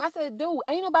believe you do." I said, "Dude,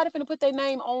 ain't nobody finna put their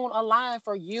name on a line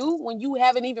for you when you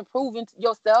haven't even proven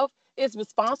yourself is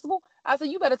responsible." I said,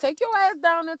 "You better take your ass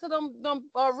down into them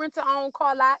rent to own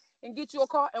car lot and get you a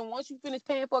car. And once you finish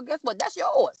paying for it, guess what? That's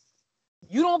yours.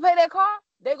 You don't pay that car,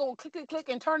 they're gonna click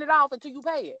and turn it off until you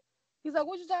pay it." He's like,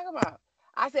 "What you talking about?"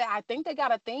 I said, "I think they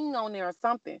got a thing on there or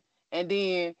something. And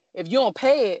then if you don't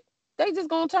pay it, they just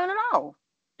gonna turn it off."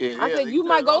 I Yeah, said, they can "You turn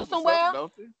might it go off for something, somewhere."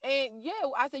 don't they? And yeah,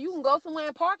 I said, "You can go somewhere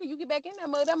and park and you get back in that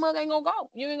mug. That mug ain't gonna go.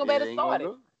 You ain't gonna be It able to ain't gonna start it."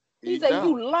 do it. He You said,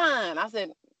 "You don't. lying." I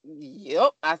said,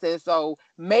 "Yep." I said, "So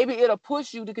maybe it'll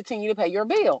push you to continue to pay your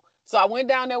bill." So I went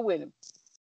down there with him.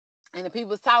 And the people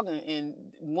was talking.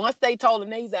 And once they told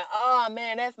him, he said, "Oh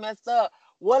man, that's messed up.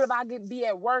 What if I be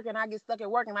at work and I get stuck at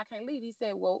work and I can't leave?" He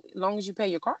said, "Well, as long as you pay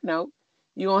your car note,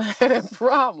 you don't have that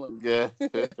problem." Yeah.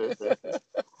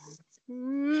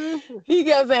 He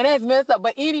kept saying that's messed up.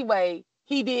 But anyway,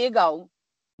 he did go,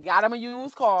 got him a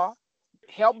used car,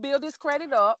 helped build his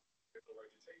credit up,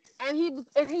 and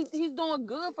he's doing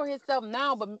good for himself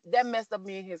now. But that messed up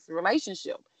me in his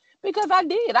relationship, because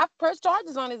I pressed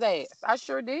charges on his ass. I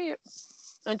sure did,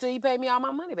 until he paid me all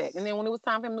my money back. And then when it was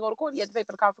time for him to go to court, he had to pay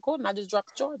for the cost of court, and I just dropped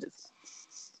the charges.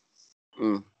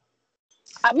 Mm.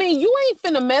 I mean, you ain't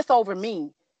finna mess over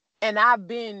me, and I've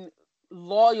been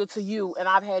loyal to you, and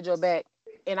I've had your back,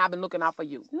 and I've been looking out for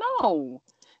you. No.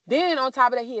 Then on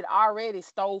top of that, he had already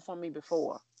stole from me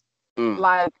before. Mm.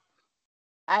 Like,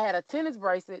 I had a tennis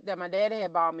bracelet that my dad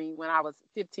had bought me when I was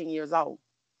 15 years old.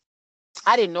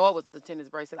 I didn't know it was a tennis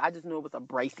bracelet. I just knew it was a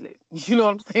bracelet. You know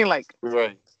what I'm saying? Like,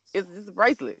 Right. it's just a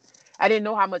bracelet. I didn't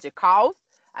know how much it cost.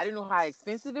 I didn't know how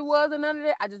expensive it was or none of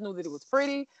that. I just knew that it was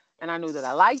pretty, and I knew that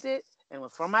I liked it, and it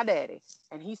was from my daddy.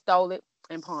 And he stole it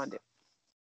and pawned it.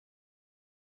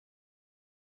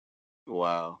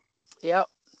 Wow. Yep,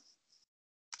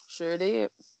 sure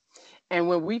did. And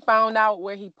when we found out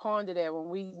where he pawned it at, when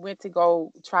we went to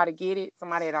go try to get it,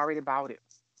 somebody had already bought it.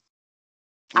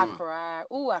 I Mm. cried.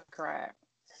 Ooh, I cried.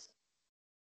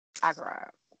 I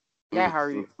cried. That Mm,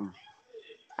 hurted. mm, mm.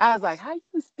 I was like, how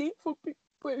you steal from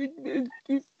people?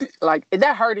 Like,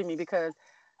 that hurted me because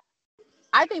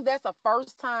I think that's the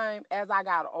first time as I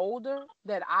got older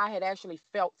that I had actually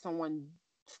felt someone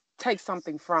take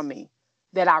something from me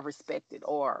that I respected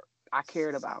or I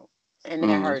cared about. And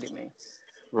that Mm. hurted me.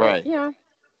 But Right. yeah,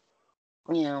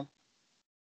 yeah.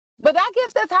 But I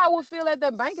guess that's how I would feel at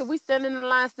the bank if we standing in the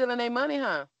line stealing their money,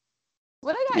 huh?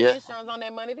 Well, they got Yeah. insurance on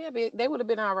that money. They would have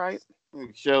been all right.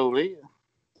 It sure did.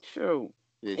 Sure.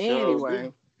 It sure Anyway,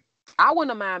 did. I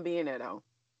wouldn't mind being there though.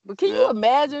 But can you Yeah.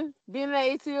 imagine being in the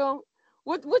ATM?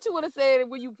 What you would have said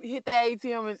when you hit the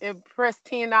ATM and pressed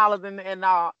 $10 and an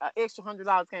extra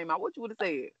 $100 came out? What you would have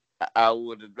said? I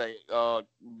would have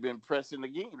been pressing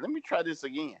again. Let me try this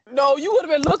again. No, you would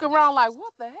have been looking around like,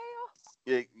 what the hell?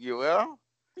 Well,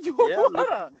 You yeah. would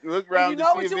have. Look And you around to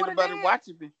know see what if you would have anybody did?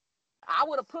 watching me. I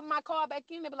would have put my card back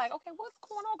in and be like, okay, what's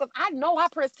going on? Because I know I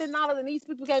pressed $10 and these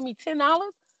people gave me $10.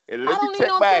 And I let me don't need check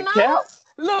no my $10. account.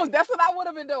 Look, that's what I would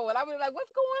have been doing. I would be like,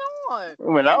 what's going on?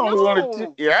 When I only wanted to,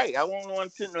 No. you're right. I only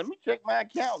wanted to. Let me check my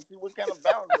account, see what kind of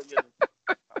balance I get.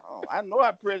 Oh, I know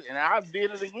I pressed, and I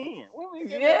did it again. Well,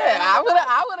 give me Yeah, that $100.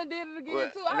 I would have did it again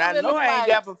Well, too. and I I would have been know looking I ain't like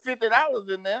got for $50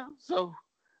 in there, so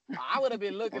I would have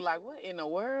been looking like, what in the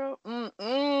world?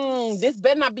 This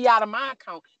better not be out of my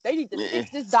account. They need to yeah, fix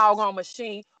this doggone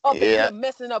machine up in yeah, here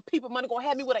messing up. People money gonna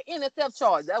have me with an NSF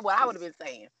charge. That's what I would have been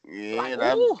saying. Like,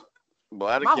 yeah. ooh, Boy,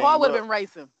 I'd have my heart came would have up. been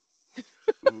racing.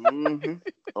 Mm-hmm.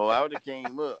 Oh, I would have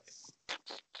came up.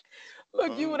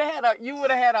 Look, you would have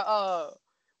had a.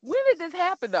 When did this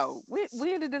happen though? When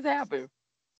did this happen?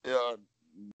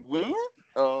 When?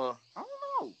 I don't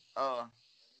know.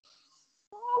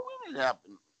 When it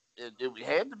happened? It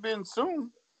had to been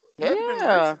soon. It had to been Yeah,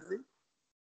 recently.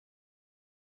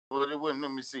 Well, it wasn't.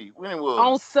 Let me see when it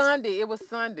was. on Sunday. It was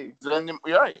Sunday. Sunday,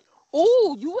 right?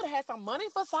 Ooh, you would have had some money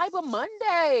for Cyber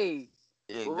Monday.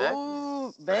 Exactly.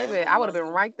 Ooh, baby, Cyber I would have been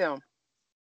Monday. right there.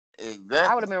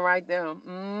 I would Exactly. have been right there.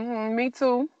 Me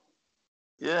too.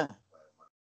 Yeah.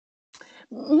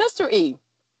 Mr. E,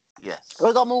 Yes.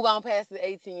 we're gonna move on past the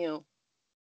ATM,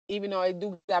 even though it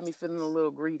do got me feeling a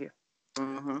little greedy.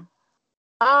 Mm-hmm.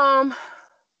 Um,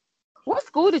 what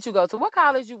school did you go to? What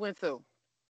college you went to?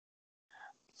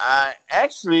 I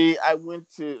went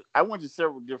to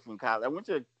several different colleges.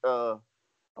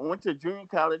 I went to junior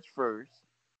college first.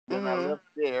 Then I Mm-hmm. left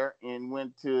there and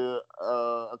went to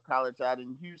a college out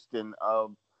in Houston.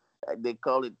 They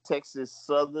call it Texas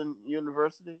Southern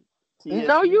University,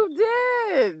 No, TSU. you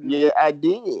did. Yeah, I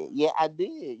did. Yeah, I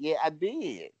did. Yeah, I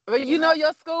did. But you And know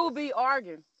your school be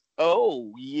Oregon.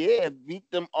 oh yeah, beat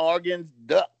them Oregon's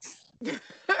Ducks.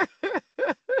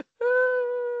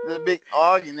 The big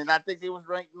Oregon, and I think they was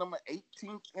ranked number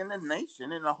 18th in the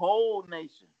nation, in the whole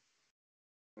nation.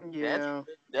 That's Yeah.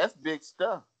 that's big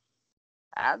stuff.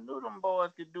 I knew them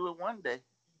boys could do it one day.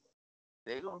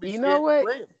 They're gonna be You know scared to what?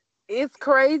 play it. It's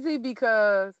crazy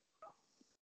because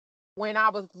when I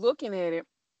was looking at it,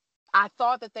 I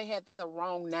thought that they had the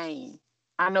wrong name.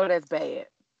 I know that's bad.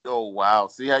 Oh wow!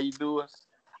 See how you do us?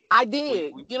 I We,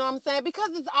 did. we You know what I'm saying?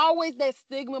 Because it's always that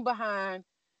stigma behind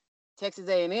Texas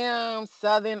A&M,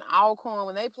 Southern, Alcorn,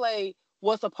 when they play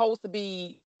what's supposed to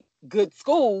be good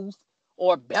schools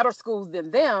or better schools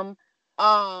than them,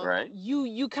 right,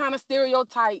 you kind of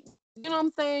stereotype. You know what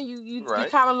I'm saying? You right,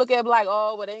 kind of look at it like,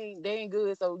 oh, well they ain't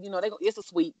good, so you know it's a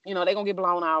sweep. You know they gonna get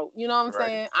blown out. You know what I'm right,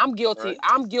 saying? I'm guilty. right.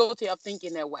 I'm guilty of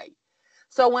thinking that way.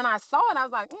 So when I saw it, I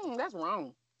was like, that's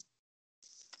wrong.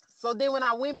 So then when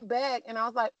I went back and I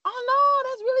was like, oh no,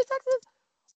 that's really Texas.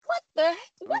 What the heck?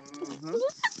 Mm-hmm.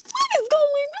 What is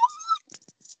going on?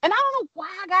 And I don't know why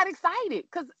I got excited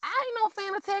because I ain't no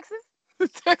fan of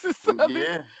Texas. Texas Southern.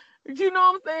 Yeah, You know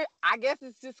what I'm saying? I guess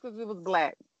it's just because it was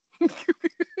black.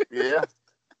 yeah,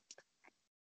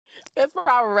 That's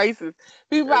probably racist.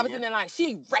 People probably yeah. sitting there like,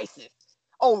 she racist.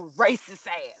 Oh, racist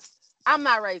ass. I'm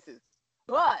not racist.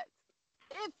 But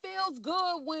it feels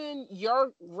good when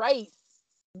your race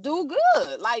do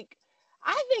good. Like,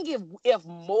 I think if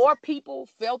more people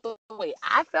felt the way I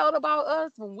felt about us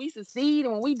when we succeed and when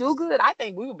we do good, I think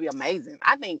we would be amazing.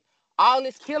 I think all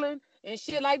this killing and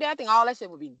shit like that, I think all that shit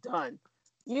would be done.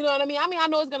 You know what I mean? I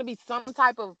know it's gonna be some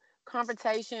type of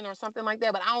confrontation or something like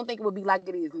that, but I don't think it would be like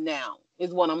it is now,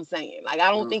 is what I'm saying. Like I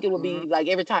don't think it would Mm-hmm. be like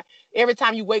every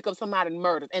time you wake up somebody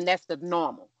murdered and that's the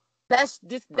normal. That's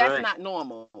Right. not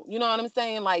normal. You know what I'm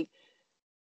saying? Like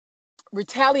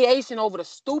retaliation over the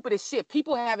stupidest shit.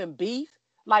 People having beef,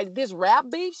 like this rap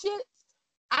beef shit.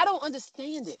 I don't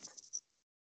understand it.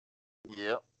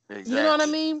 Yep, exactly. You know what I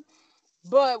mean?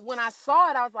 But when I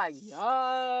saw it, I was like,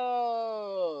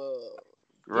 yo,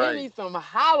 give me some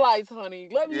highlights, honey.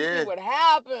 Let me see what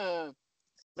happened.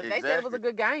 But they said it was a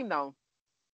good game, though.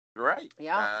 Right.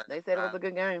 Yeah, they said it was a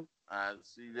good game. I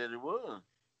see that it was.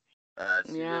 That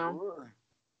it was.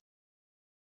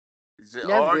 That's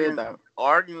good, though.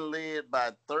 Oregon led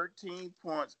by 13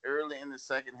 points early in the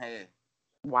second half.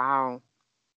 Wow.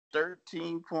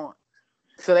 13 points.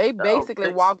 So they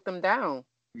basically walked them down.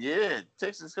 Yeah,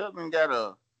 Texas Southern got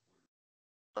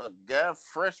a guy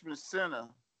freshman center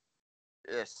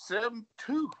at 7'2".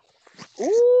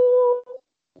 Ooh.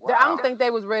 Wow. I don't think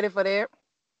they was ready for that.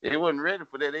 They wasn't ready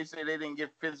for that. They said they didn't get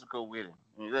physical with him.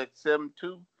 He's like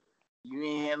 7'2". You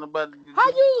ain't had nobody. How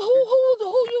you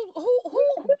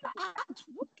who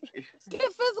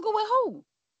get physical with who?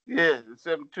 Yeah,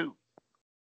 7'2".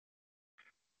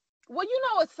 Well, you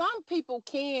know what? Some people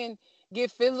can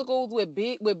get physicals with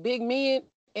big men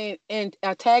and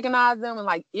antagonize them and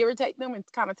like irritate them and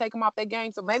kind of take them off their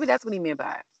game. So maybe that's what he meant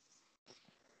by it.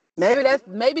 Maybe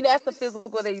that's the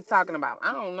physical that he's talking about.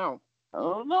 I don't know. I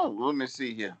don't know. Let me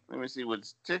see here. Let me see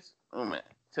what's Texas. Oh man,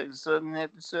 Texas Southern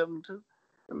had the 7'2".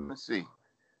 Let me see.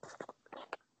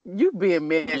 You being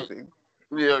messy.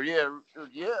 Yeah.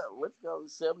 Let's go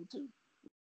 7'2".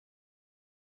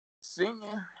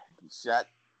 Senior,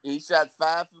 he shot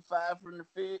 5 for 5 from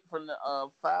the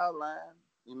foul line.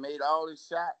 He made all his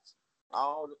shots.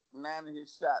 All 9 of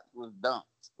his shots was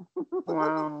dunks.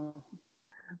 Wow.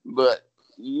 But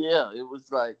yeah, it was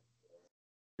like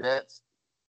that's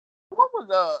what was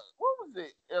the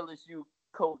LSU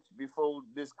coach before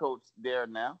this coach there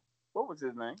now? What was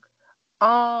his name?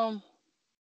 Oh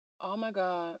my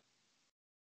God.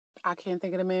 I can't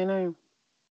think of the man's name.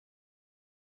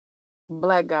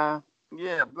 Black guy.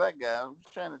 Yeah, black guy. I'm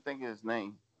trying to think of his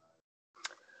name.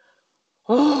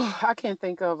 Oh, I can't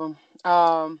think of him.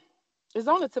 It's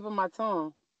on the tip of my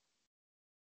tongue.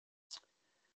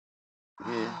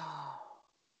 Yeah.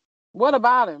 What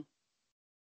about him?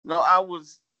 No, I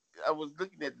was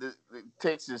looking at the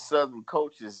Texas Southern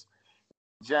coaches,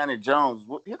 Johnny Jones.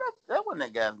 That wasn't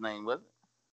that guy's name, was it?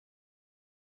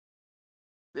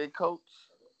 Their coach.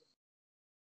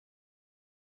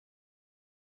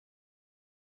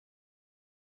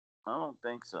 I don't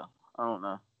think so. I don't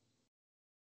know.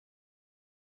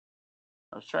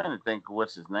 I was trying to think of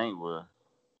what his name was,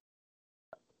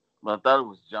 but I thought it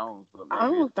was Jones. But maybe I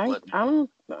don't think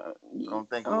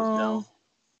it was Jones.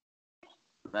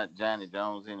 Not Johnny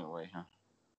Jones anyway, huh?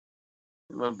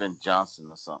 It would have been Johnson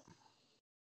or something.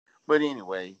 But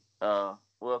anyway, well,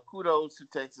 kudos to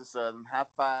Texas Southern. High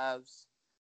fives.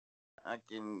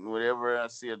 Whenever I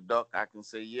see a duck, I can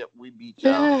say, yep, we beat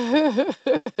y'all.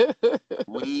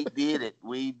 We did it.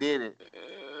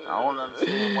 I don't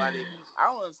understand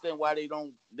why they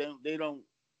don't.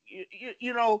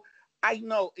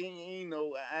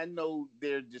 I know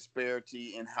their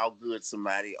disparity in how good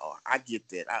somebody are. I get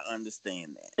that. I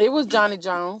understand that. It was Johnny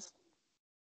Jones.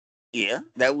 Yeah,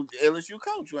 that was LSU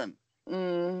coach, wasn't it?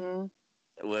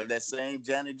 Mm-hmm. Well, that same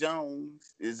Johnny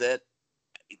Jones, is that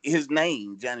his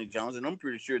name, Johnny Jones, and I'm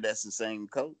pretty sure that's the same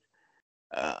coach.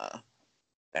 I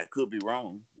could be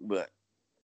wrong, but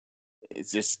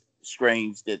it's just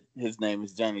strange that his name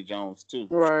is Johnny Jones too.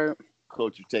 Right.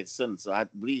 Coach of Texas Southern, so I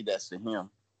believe that's to him.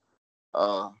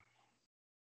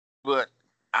 But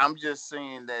I'm just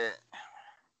saying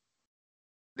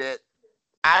that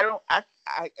I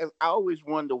always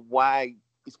wonder why,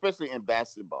 especially in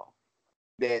basketball,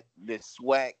 that the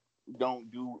SWAC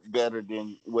don't do better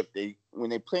than when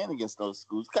they're playing against those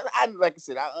schools. Because like I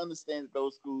said, I understand that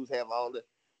those schools have all the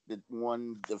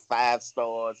 5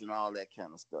 stars and all that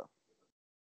kind of stuff.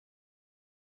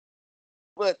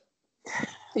 But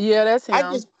yeah, that's him.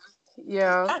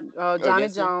 Johnny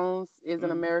Jones is an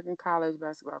Mm-hmm. American college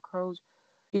basketball coach.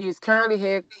 He is currently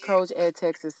head coach at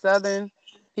Texas Southern.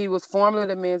 He was formerly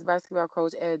the men's basketball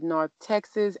coach at North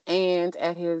Texas and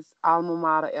at his alma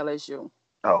mater, LSU.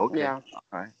 Oh, okay. Yeah.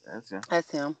 All right. That's him.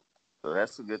 That's him. So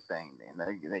that's a good thing then.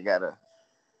 They got a...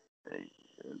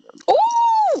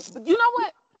 Ooh! You know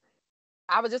what?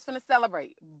 I was just going to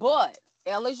celebrate. But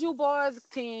LSU boys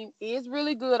team is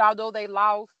really good, although they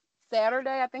lost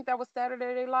Saturday. I think that was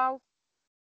Saturday they lost.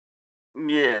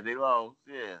 Yeah, they lost.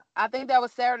 Yeah. I think that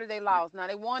was Saturday they lost. Now,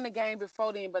 they won the game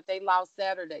before then, but they lost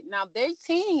Saturday. Now, their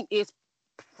team is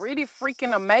pretty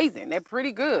freaking amazing. They're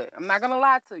pretty good. I'm not going to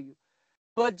lie to you.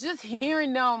 But just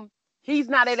hearing them, he's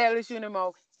not at LSU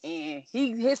anymore, and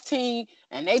his team,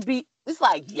 and they beat, it's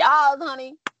like, y'all,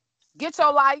 honey, get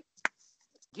your life.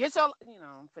 Get your,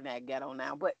 I'm for that ghetto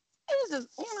now, but it was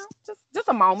just, just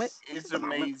a moment. It's Just a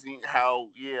moment. amazing how,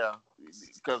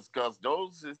 because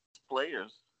those is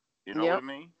players. You know what I Yep.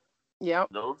 mean? Yep.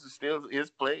 Those are still his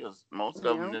players. Most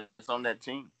of them that's on that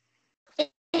team.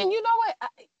 And you know what?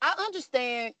 I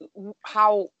understand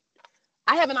how,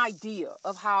 I have an idea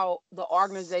of how the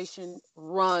organization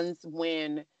runs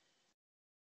when,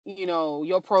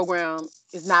 your program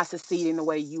is not succeeding the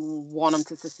way you want them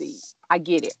to succeed. I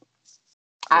get it.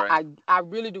 Right. I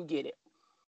really do get it.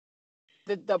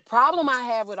 The problem I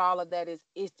have with all of that is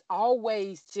it's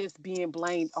always just being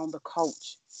blamed on the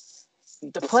coach.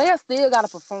 The players still got to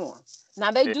perform.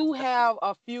 Now, they do have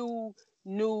a few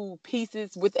new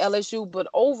pieces with LSU, but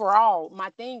overall,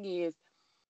 my thing is,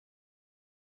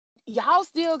 y'all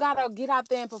still got to get out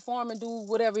there and perform and do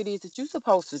whatever it is that you're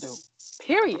supposed to do,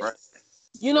 period. Right.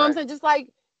 You know what I'm saying? Just like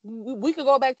we could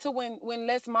go back to when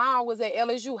Les Miles was at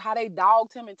LSU, how they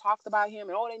dogged him and talked about him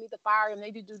and, they need to fire him, they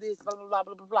need to do this, blah, blah, blah,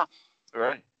 blah, blah, blah.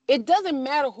 Right. It doesn't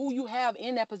matter who you have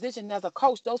in that position as a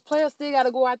coach. Those players still got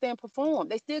to go out there and perform.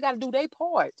 They still got to do their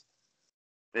part.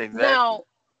 Exactly. Now,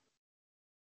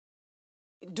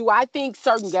 do I think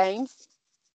certain games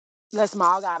Les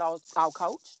Miles got out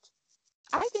coached?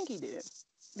 I think he did.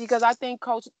 Because I think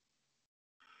Coach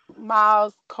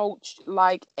Miles coached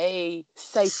like a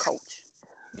safe coach.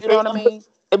 You know what I mean?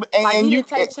 Like, he didn't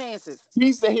take chances.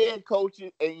 He's the head coach,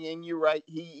 and you're right.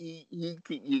 He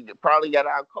probably got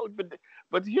out coach,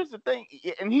 but here's the thing,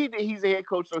 and he's a head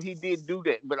coach, so he did do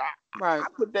that. But I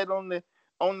put that on the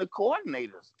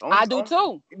coordinators. I do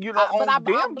too. But I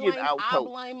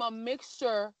blame a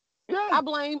mixture. Yeah. I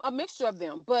blame a mixture of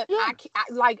them. But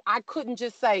I couldn't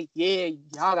just say, yeah,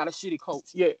 y'all got a shitty coach.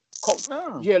 Yeah, coach.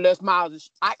 Yeah, Les Miles.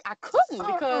 I couldn't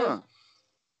because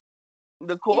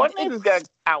the coordinators got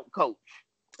out coached.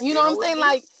 You know what I'm saying?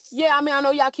 Like, I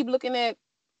know y'all keep looking at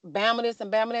Bama this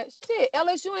and Bama that. Shit,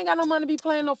 LSU ain't got no money to be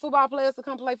playing no football players to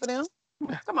come play for them.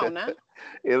 Come on now.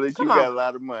 LSU got a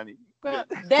lot of money.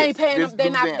 They ain't paying them. They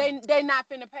not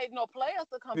finna pay no players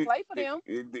to come play for them.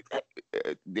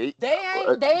 They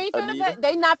ain't finna pay.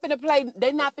 They not finna play.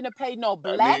 They not finna pay no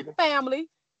black family.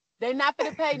 They not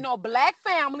finna pay no black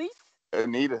families.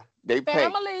 Anita, they pay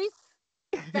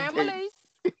families.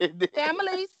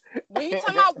 We ain't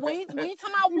talking about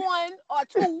one or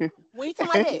two. We ain't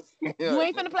talking about that. You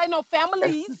ain't finna play no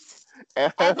families.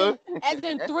 As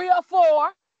in 3 or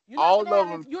 4. All of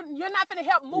them. You're not finna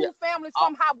help move families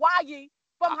from Hawaii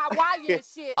and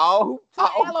shit to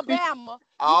Alabama,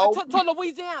 to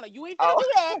Louisiana. You ain't finna do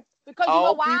that because you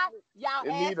know why? Y'all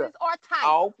asses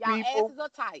are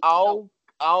tight.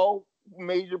 All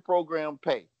major program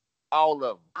pay. All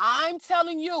of them. I'm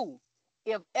telling you,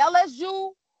 if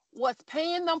LSU was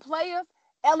paying them players,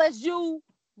 LSU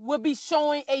would be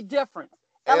showing a difference.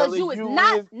 LSU is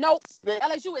not.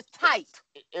 LSU is tight.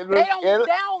 They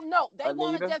don't know. They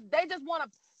just want to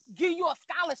give you a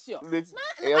scholarship.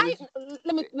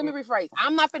 Let me rephrase.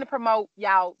 I'm not going to promote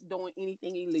y'all doing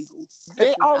anything illegal.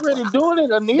 They already doing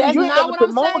it, Anita. That's you not what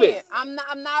I'm saying. It. I'm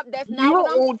not. That's not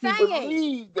what I'm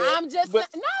saying. I'm just saying.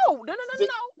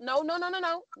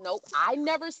 No. I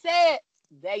never said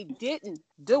they didn't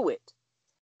do it.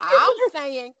 I'm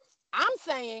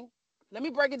saying. Let me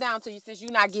break it down to you since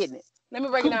you're not getting it. Let me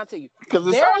break it down to you.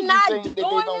 They're not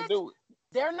doing it.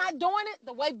 They're not doing it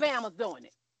the way Bama's doing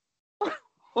it.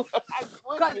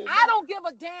 Because I don't give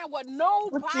a damn what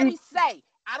nobody say.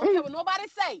 I don't care what nobody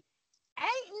say.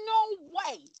 Ain't no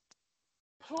way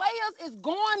players is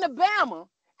going to Bama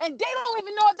and they don't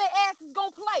even know if their ass is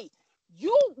gonna play.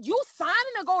 You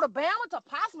signing to go to Bama to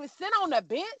possibly sit on the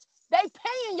bench? They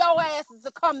paying your asses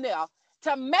to come there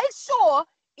to make sure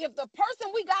if the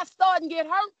person we got starting get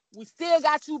hurt, we still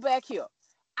got you back here.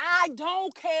 I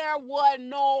don't care what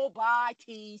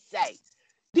nobody say.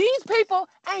 These people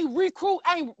ain't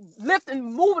lifting,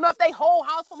 moving up their whole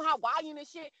house from Hawaii and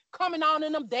shit, coming on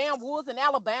in them damn woods in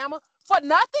Alabama for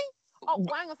nothing. Oh,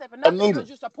 well, I ain't gonna say for nothing because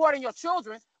you're supporting your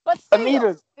children. But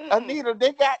still, Anita,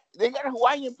 they got a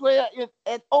Hawaiian player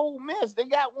at Ole Miss. They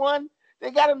got one.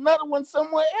 They got another one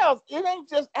somewhere else. It ain't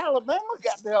just Alabama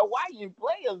got the Hawaiian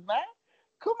players, man.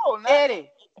 Come on now. Eddie.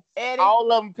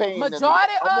 All of them paying.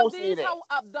 Majority of these,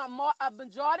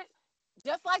 majority,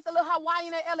 just like the little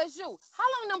Hawaiian at LSU. How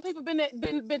long them people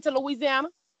been to Louisiana?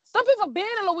 Some people been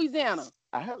in Louisiana.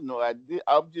 I have no idea.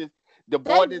 I'm just the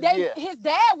boy his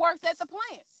dad works at the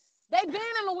plant. They been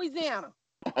in Louisiana.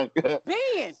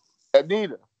 Ben.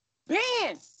 Anita.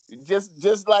 Ben.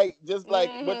 Just like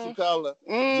what you call her,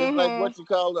 just like what you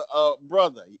call her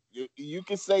brother. You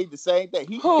can say the same thing.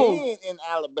 He's been in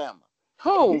Alabama.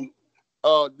 Who?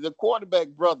 The quarterback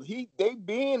brother. They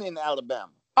been in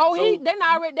Alabama. Oh, So they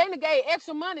done gave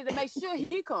extra money to make sure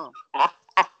he come.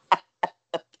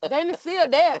 They didn't feel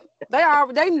that. They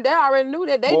already knew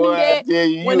that. They boy, knew I that tell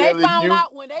you, when you they found LSU,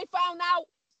 out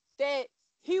that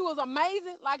he was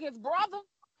amazing, like his brother.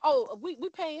 Oh, we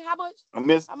paying how much? How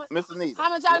much? Miss Anita, How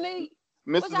much y'all need?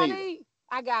 Miss What y'all Anita, need?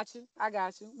 I got you.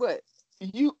 What?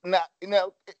 you now,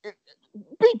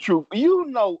 be true. You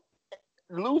know,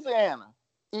 Louisiana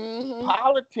Mm-hmm.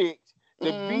 politics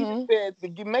to be the Mm-hmm. feds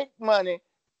to make money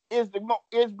is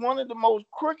one of the most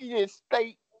crookedest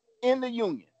states in the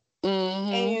union.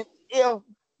 Mm-hmm. And if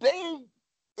they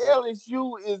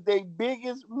LSU is their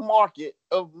biggest market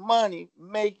of money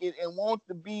making and wants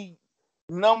to be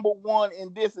number one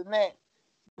in this and that,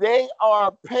 they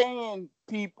are paying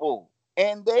people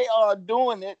and they are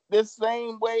doing it the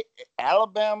same way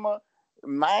Alabama,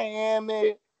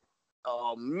 Miami,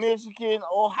 Michigan,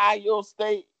 Ohio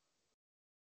State,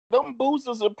 them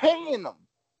boosters are paying them.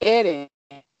 Eddie,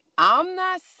 I'm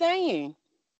not saying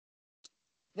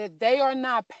that they are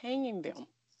not paying them.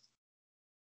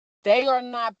 They are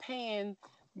not paying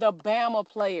the Bama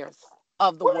players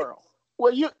of the world.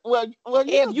 Well, you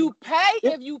If you pay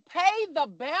the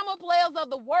Bama players of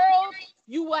the world,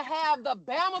 you will have the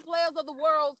Bama players of the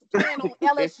world playing on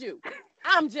LSU.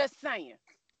 I'm just saying.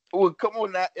 well, come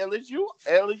on now,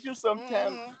 LSU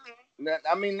sometimes.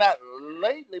 I mean, not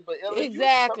lately, but LSU.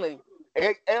 Exactly.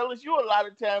 LSU a lot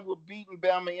of times were beating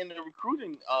Bama in the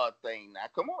recruiting thing. Now,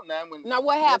 come on now, when Now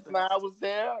what happened? I was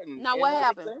there, What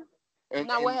happened?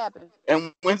 What happened?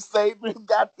 And when Saban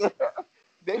got there,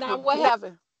 they now what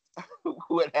happened?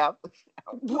 What happened?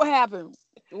 What happened?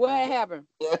 What happened?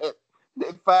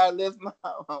 They fired Les Miles.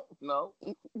 I don't know.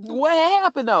 What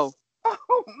happened though? I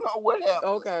don't know what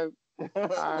happened. Okay. All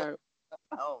right.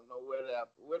 I don't know what happened.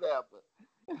 What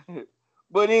happened?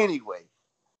 But anyway,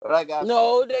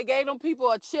 they gave them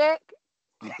people a check.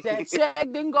 That check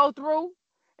didn't go through,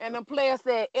 and the player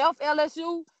said, "F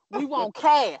LSU, we want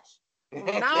cash.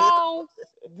 No,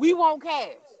 we want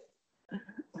cash."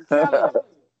 I'm telling you.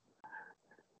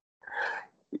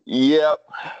 Yep.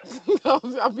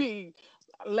 I mean,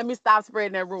 let me stop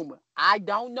spreading that rumor. I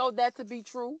don't know that to be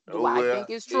true. Do I think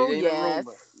it's true? Yes.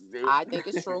 I think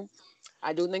it's true.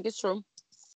 I do think it's true.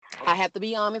 I have to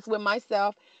be honest with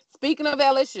myself. Speaking of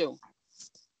LSU,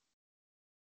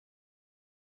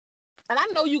 and I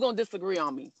know you're going to disagree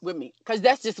with me, because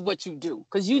that's just what you do,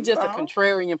 because you're just a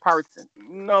contrarian person.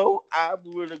 No, I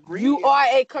would agree. You are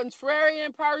a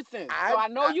contrarian person. So I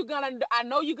know you're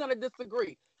gonna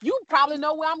disagree. You probably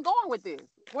know where I'm going with this.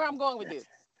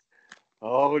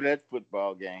 Oh, that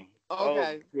football game.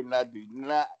 Okay. Oh, I do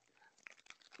not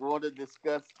want to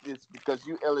discuss this because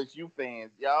you LSU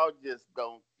fans, y'all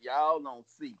don't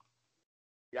see.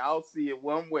 Y'all see it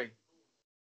one way.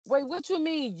 Wait, what you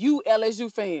mean, you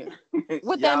LSU fan?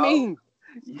 What that mean?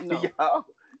 No.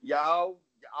 Y'all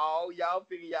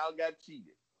figure y'all got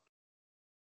cheated.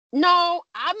 No,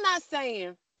 I'm not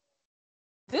saying.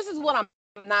 This is what I'm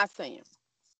not saying.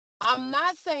 I'm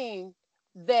not saying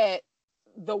that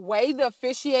the way the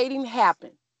officiating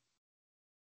happened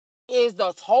is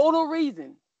the total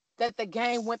reason that the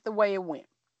game went the way it went.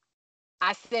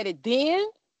 I said it then,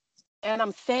 and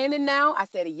I'm saying it now. I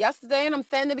said it yesterday, and I'm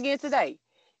saying it again today.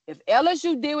 If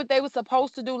LSU did what they were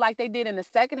supposed to do, like they did in the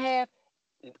second half,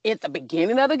 at the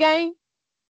beginning of the game,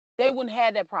 they wouldn't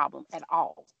have that problem at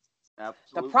all.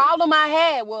 Absolutely. The problem I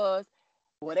had was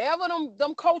whatever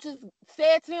them coaches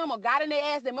said to him or got in their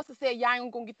ass, they must have said, y'all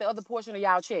ain't gonna get the other portion of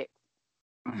y'all check.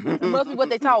 It must be what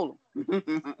they told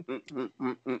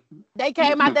them. They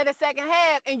came out there the second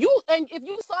half, and if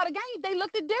you saw the game, they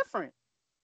looked different.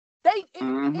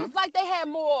 It's like they had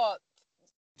more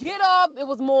get up. It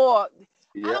was more.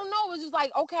 Yep. I don't know. It was just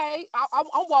like, okay, I'm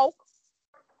woke.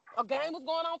 A game was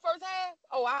going on first half.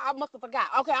 Oh, I must have forgot.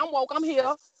 Okay, I'm woke. I'm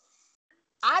here.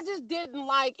 I just didn't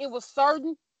like it was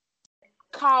certain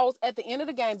calls at the end of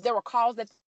the game. There were calls that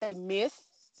they missed.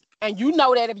 And you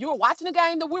know that if you were watching the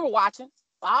game that we were watching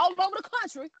all over the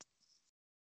country,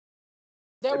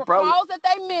 there were calls that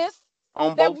they missed.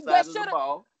 On both sides of the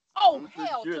ball. Oh,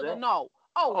 hell to the no.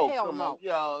 Oh, hell no.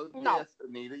 Y'all, no. Yes,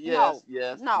 Anita. Yes,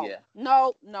 yes. No.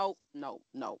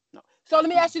 So let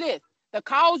me ask you this. The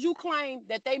calls you claim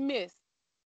that they missed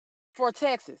for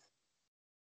Texas,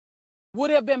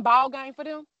 would it have been ball game for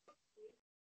them?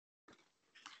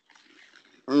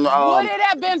 Would it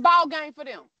have been ball game for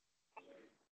them?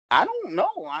 I don't know.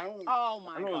 Oh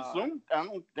my God. I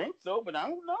don't think so, but I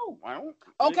don't know.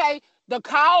 Okay, the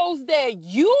calls that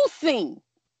you seen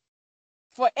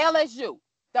for LSU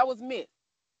that was missed,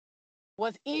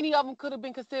 was any of them could have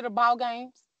been considered ball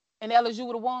games and LSU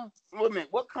would have won? Wait a minute,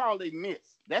 what call they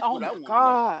missed? That's what I want to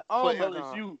know. Oh for my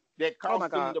LSU God. that Oh my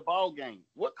cost them God. the ball game?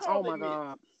 What call Oh they my missed?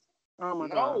 God. Oh my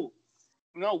God.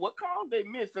 No, what call they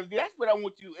missed? Because that's what I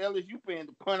want you LSU fans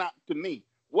to point out to me.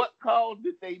 What call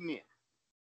did they miss?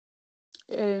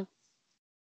 Yeah.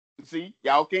 See,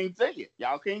 y'all can't say it.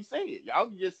 Y'all can't say it. Y'all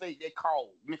can just say they called,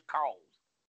 missed calls.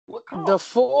 What call? The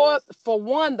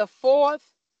fourth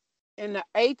in the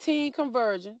 18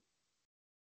 conversion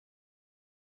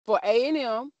for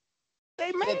A&M.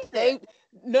 They made That that.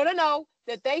 they no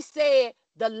that they said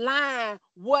the line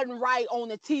wasn't right on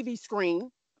the TV screen.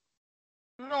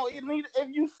 No, it needs if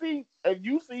you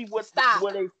see what Stop.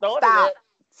 where they started Stop. at.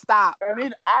 Stop. I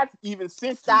mean, I even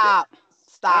sent Stop. you that.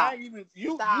 Stop. I even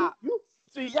you Stop. you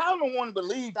see y'all don't want to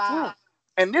believe Stop. truth,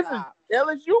 and this Stop. is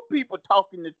LSU people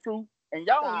talking the truth, and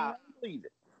y'all don't even Stop. want to believe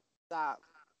it. Stop.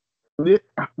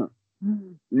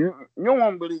 You don't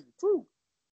want to believe the truth.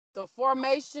 The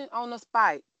formation on the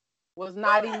spike was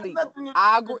not illegal. Nothing in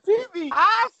I the agree. TV.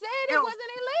 I said it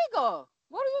wasn't illegal.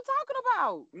 What are you talking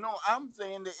about? No, I'm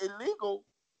saying the illegal.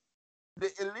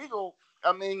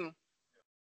 I mean,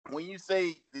 when you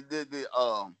say the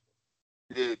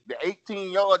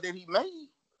 18 yard that he made,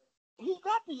 he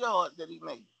got the yard that he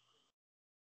made.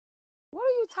 What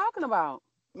are you talking about?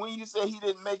 When you say he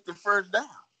didn't make the first down,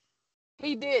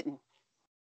 He didn't.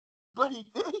 but he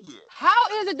did. How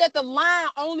is it that the line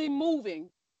only moving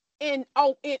in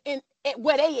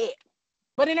where they at,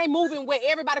 but it ain't moving where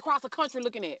everybody across the country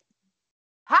looking at?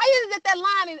 How is it that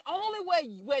line is only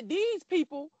where these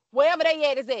people, wherever they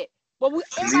at, is at? But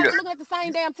everybody's looking at the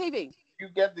same damn TV. You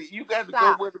got to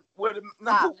Stop. go where the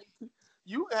Stop.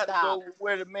 you got to Stop. go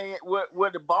where the man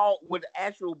where the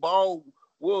actual ball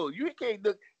was. You can't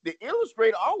look. The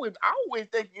illustrator I always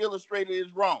think the illustrator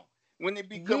is wrong when it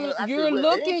becomes. If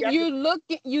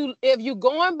you're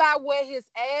going by where his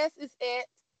ass is at,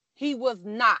 he was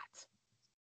not.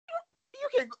 You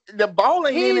can't. The ball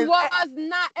ain't in his ass.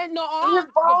 Not. And no, His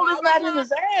ball is not in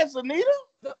his ass, Anita.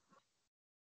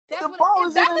 If The ball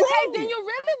is in that's his the case, hand. then you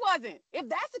really wasn't.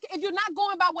 If you're not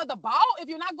going by where the ball, if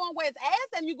you're not going where his ass,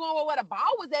 and you're going where the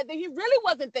ball was at, then he really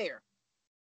wasn't there.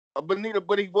 But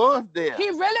he was there. He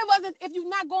really wasn't. If you're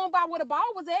not going by where the ball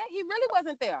was at, he really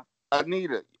wasn't there.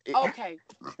 Anita. Okay,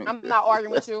 I'm not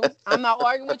arguing with you.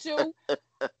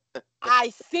 I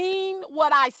seen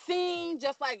what I seen,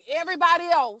 just like everybody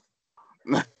else.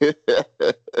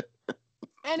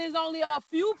 And there's only a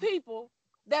few people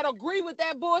that agree with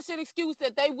that bullshit excuse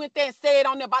that they went there and said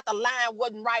on there about the line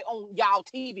wasn't right on y'all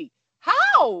TV.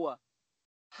 How?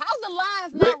 How's the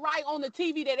lines not right on the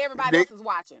TV that everybody else is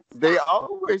watching? Stop. They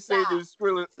always say the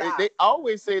Skrilla. Stop. They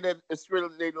always say that the Skrilla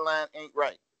line ain't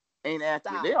right, ain't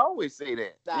accurate. Stop. They always say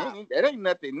that. That ain't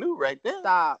nothing new right there.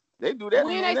 Stop. They do that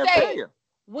when in the they NFL. say it.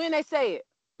 When they say it.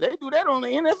 They do that on the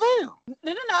NFL.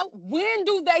 No. When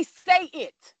do they say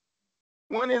it?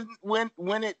 When it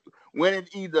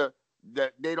either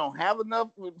that they don't have enough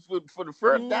for the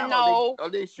first down, no, or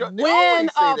they shut. They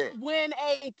always say that. When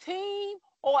a team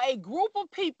or a group of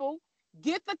people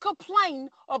get the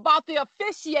complaint about the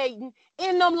officiating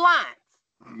in them lines,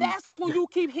 that's when you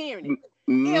keep hearing it.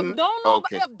 If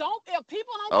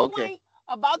people don't complain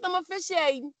about them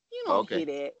officiating, you don't hear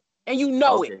that, and you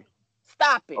know it.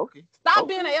 Stop it. Stop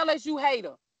being an LSU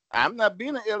hater. I'm not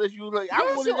being an LSU hater.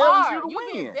 I want LSU to You're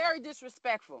win. being very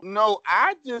disrespectful. No,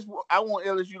 I want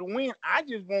LSU to win. I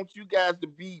just want you guys to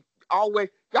be always.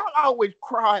 Y'all always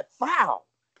cry foul.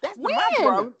 That's my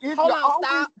problem. Hold on,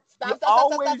 stop.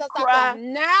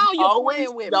 Now you're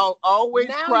playing with me. Y'all always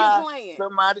cry. You're playing.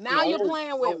 Somebody. Now you're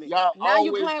playing with me. Now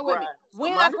you're playing with me.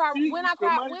 When I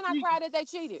cried that they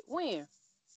cheated. When?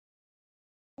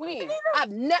 I've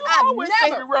never. No.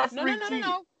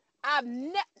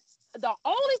 The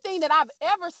only thing that I've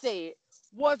ever said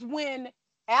was when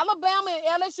Alabama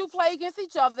and LSU played against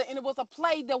each other, and it was a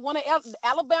play that one of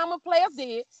Alabama players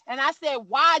did, and I said,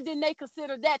 why didn't they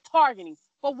consider that targeting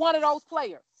for one of those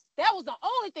players? That was the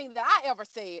only thing that I ever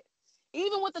said.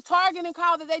 Even with the targeting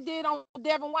call that they did on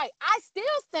Devin White, I still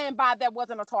stand by that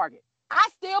wasn't a target. I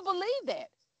still believe that.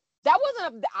 I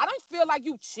don't feel like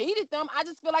you cheated them. I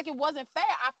just feel like it wasn't fair.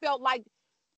 I felt like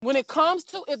when it comes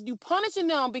to if you punishing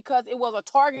them because it was a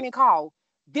targeting call,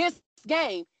 this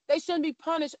game, they shouldn't be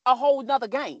punished a whole nother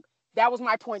game. That was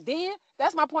my point then.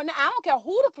 That's my point now. I don't care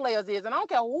who the players is, and I don't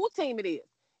care who team it is.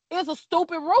 It's a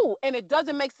stupid rule, and it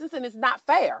doesn't make sense, and it's not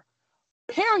fair.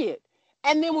 Period.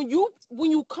 And then when you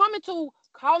come into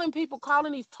calling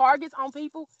these targets on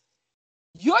people,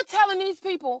 you're telling these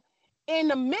people in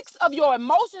the mix of your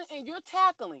emotion and you're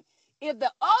tackling. If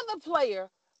the other player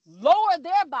lower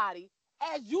their body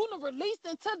as you release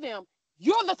into them,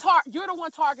 you're the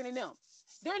one targeting them.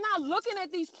 They're not looking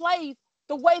at these plays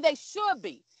the way they should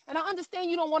be. And I understand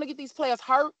you don't want to get these players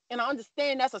hurt, and I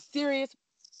understand that's a serious,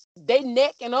 they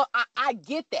neck, and I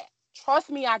get that. Trust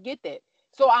me, I get that.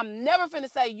 So I'm never finna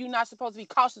say you're not supposed to be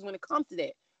cautious when it comes to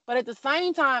that. But at the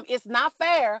same time, it's not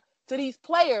fair to these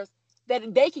players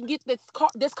that they can get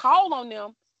this call on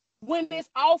them when it's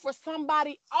all for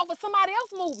somebody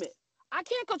else's movement. I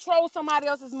can't control somebody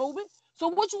else's movement. So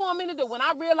what you want me to do? When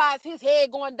I realize his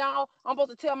head going down, I'm supposed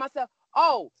to tell myself,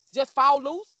 oh, just fall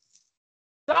loose.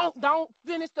 Don't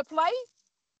finish the play.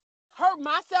 Hurt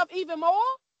myself even more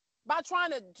by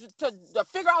trying to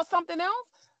figure out something else.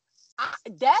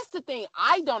 That's the thing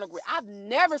I don't agree. I've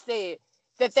never said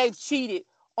that they've cheated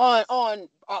on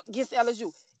against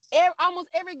LSU. Almost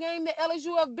every game that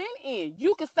LSU have been in,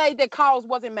 you could say that calls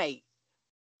wasn't made.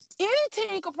 Any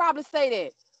team could probably say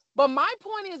that. But my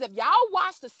point is, if y'all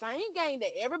watch the same game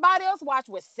that everybody else watched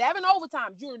with 7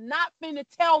 overtimes, you're not finna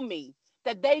tell me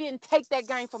that they didn't take that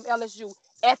game from LSU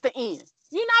at the end.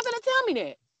 You're not gonna tell me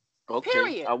that. Okay,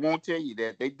 period. I won't tell you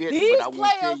that. They didn't, but I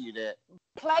won't tell you that.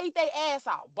 Played their ass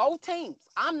off, both teams.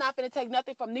 I'm not gonna take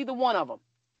nothing from neither one of them.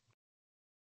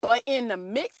 But in the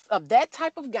mix of that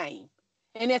type of game,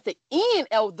 and at the end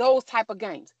of those type of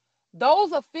games,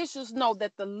 those officials know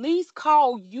that the least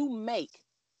call you make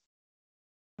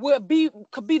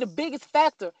could be the biggest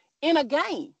factor in a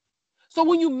game. So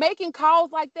when you're making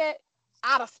calls like that,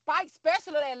 out of spite,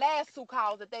 especially that last 2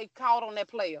 calls that they called on that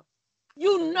player,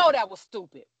 you know that was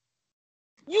stupid.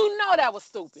 You know that was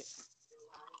stupid.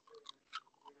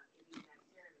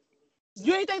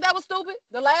 You ain't think that was stupid?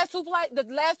 The last 2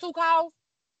 calls?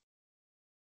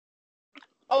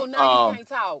 Oh, now you can't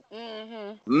talk.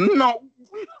 Mm-hmm. No.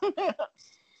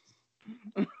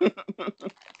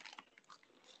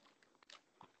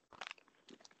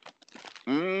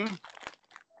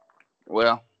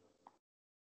 Well,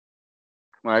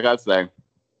 like I say,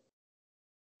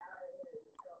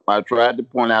 I tried to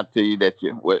point out to you that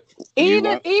even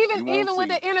with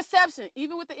the interception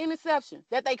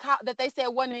that they said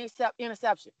wasn't an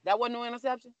interception. That wasn't no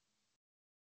interception.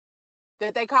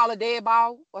 That they call a dead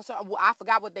ball or something. I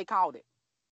forgot what they called it.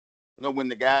 No, when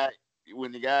the guy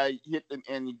hit them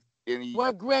and he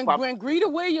when Greedy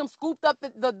Williams scooped up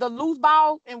the loose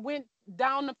ball and went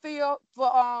down the field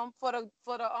for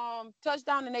the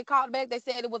touchdown, and they called it back. They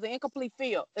said it was an incomplete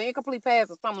pass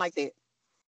or something like that.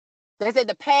 They said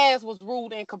the pass was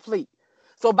ruled incomplete.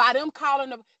 So by them calling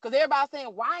them, because everybody's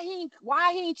saying why he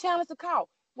ain't challenged the call?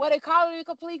 Well, they call it an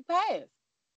incomplete pass.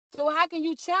 So how can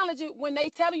you challenge it when they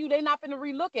telling you they're not going to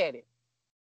relook at it?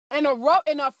 And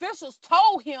the officials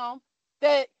told him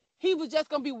that he was just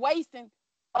going to be wasting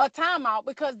a timeout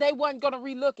because they wasn't going to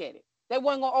relook at it. They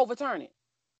wasn't going to overturn it.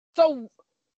 So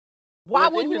why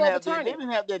wouldn't you overturn it? They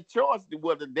didn't have that choice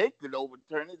whether they could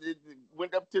overturn it. It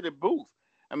went up to the booth.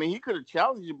 I mean, he could have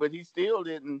challenged it, but he still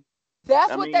didn't.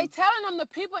 That's what they telling them. The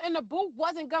people in the booth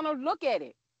wasn't going to look at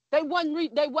it. They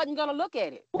wasn't going to look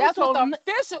at it. That's what the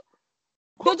official.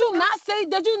 Did you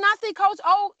not see Coach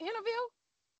O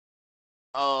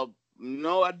interview?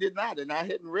 No, I did not, and I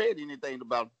hadn't read anything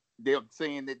about them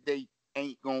saying that they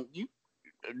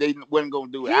wasn't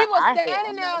gonna do it.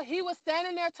 He was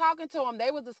standing there talking to him.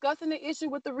 They were discussing the issue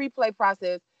with the replay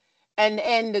process,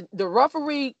 and the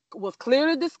referee was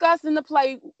clearly discussing the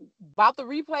play about the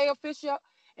replay official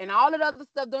and all that other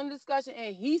stuff during the discussion.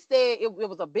 And he said it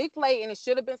was a big play and it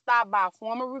should have been stopped by a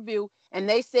formal review. And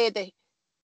they said that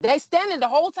they standing the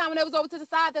whole time when they was over to the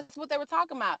side. That's what they were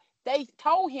talking about. They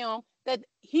told him that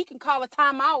he can call a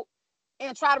timeout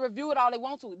and try to review it all they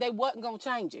want to. They wasn't going to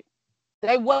change it.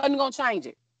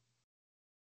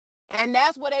 And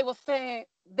that's what they were saying,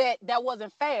 that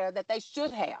wasn't fair, that they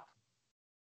should have.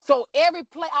 So every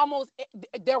play,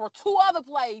 there were 2 other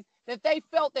plays that they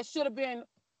felt that should have been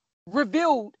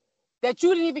reviewed that you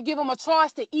didn't even give them a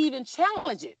chance to even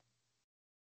challenge it.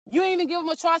 You didn't even give them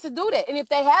a chance to do that. And if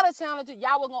they had a challenge,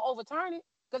 y'all were going to overturn it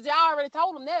because y'all already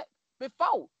told them that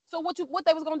before. So what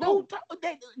they was going to do?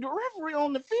 The referee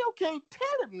on the field can't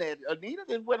tell him that, Anita.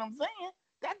 That's what I'm saying.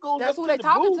 That goes That's up who to they the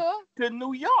talking booth to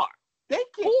New York. They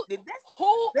can't.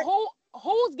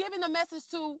 Who's giving the message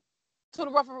to the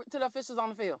referee, to the officials on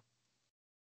the field?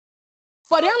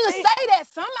 For them to say that,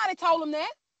 somebody told them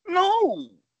that. No.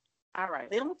 All right.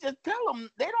 They don't just tell them.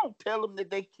 They don't tell them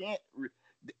that they can't.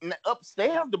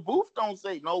 Upstairs, the booth don't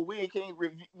say no. We can't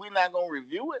review. We're not gonna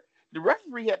review it. The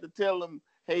referee had to tell them,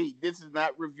 "Hey, this is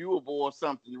not reviewable" or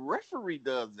something. The referee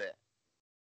does that.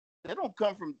 They don't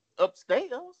come from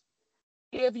upstairs.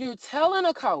 If you're telling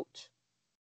a coach,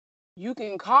 you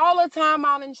can call a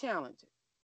timeout and challenge it,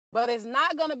 but it's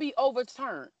not gonna be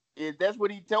overturned. That's what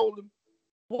he told them.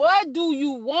 What do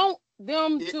you want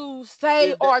them to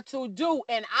say or to do.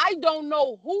 And I don't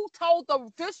know who told the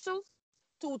officials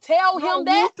to tell him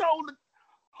that.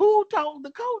 Who told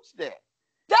the coach that?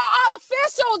 The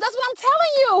officials. That's what I'm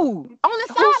telling you. On the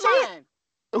sideline.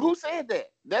 Who said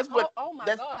that? That's what. Oh my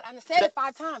God! I said it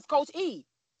 5 times. Coach E.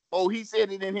 Oh, he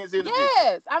said it in his interview.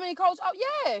 Yes, I mean, Coach. Oh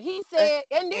yeah, he said,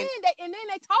 and then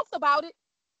they talked about it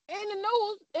in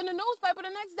the newspaper the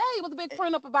next day. It was a big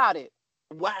print up about it.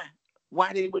 Why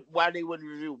they wouldn't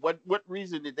review? What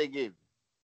reason did they give?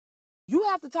 You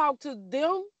have to talk to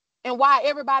them, and why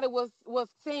everybody was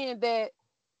saying that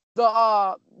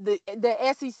the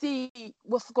SEC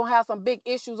was gonna have some big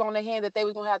issues on their hand that they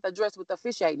was gonna have to address with the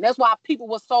officiating. That's why people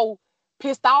were so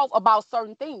pissed off about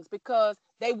certain things, because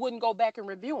they wouldn't go back and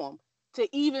review them to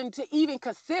even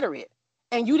consider it,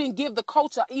 and you didn't give the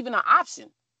coach even an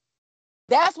option.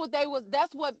 That's what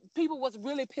people was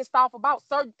really pissed off about.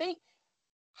 Certain things.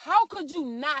 How could you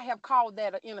not have called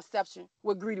that an interception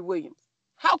with Greedy Williams?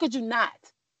 How could you not?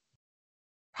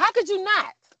 How could you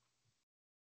not?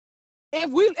 If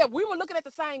we were looking at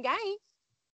the same game,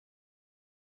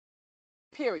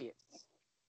 period.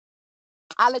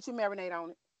 I'll let you marinate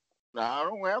on it. No, I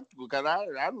don't have to, because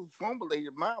I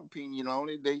formulated my opinion on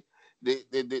it.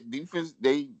 The defense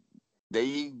they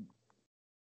didn't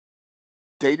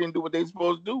do what they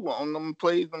supposed to do on them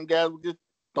plays. Them guys were just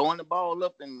throwing the ball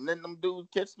up and letting them dudes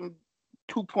catch them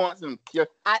 2 points and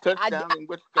touchdown.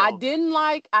 I didn't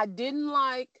like.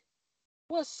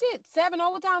 Well, shit, 7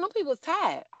 overtime. Them people was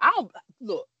tired. I don't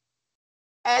look.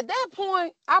 At that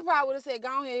point, I probably would have said,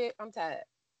 "Go ahead, I'm tired."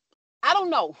 I don't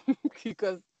know,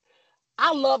 because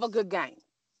I love a good game.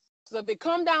 So if it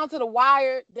come down to the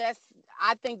wire,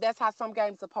 I think that's how some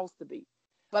games supposed to be.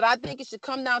 But I think it should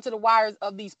come down to the wires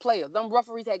of these players. Them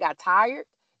referees, they got tired.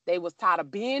 They was tired of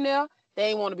being there. They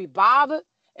didn't want to be bothered,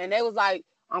 and they was like,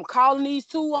 "I'm calling these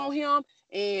 2 on him,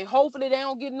 and hopefully they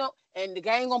don't get enough, and the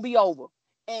game gonna be over."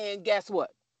 And guess what?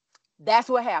 That's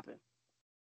what happened.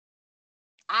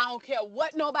 I don't care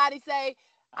what nobody say.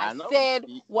 I said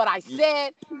what I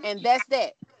said, and that's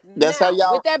that. That's now, how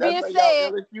y'all. With that being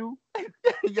said,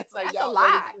 that's a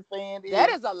lie. That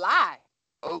is a lie.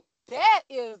 Oh. That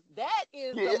is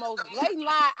the most blatant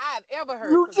lie I've ever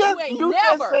heard. You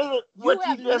have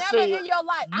never said in your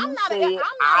life.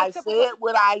 I said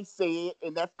what I said,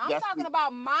 and I'm talking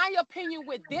about my opinion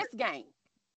with this game.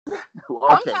 Okay,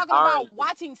 I'm talking about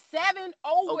watching 7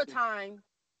 overtime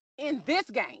in this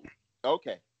game.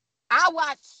 Okay. I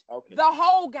watched the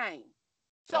whole game.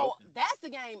 So that's the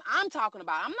game I'm talking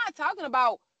about. I'm not talking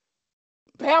about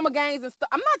Bama games and stuff.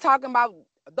 I'm not talking about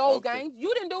those games.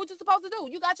 You didn't do what you're supposed to do.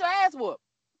 You got your ass whooped.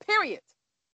 Period.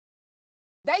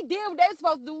 They did what they were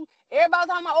supposed to do. Everybody's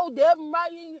talking about, Devin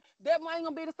White ain't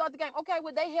gonna be able to start the game. Okay,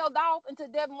 well, they held off until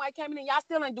Devin White came in, and y'all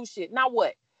still ain't do shit. Now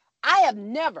what? I have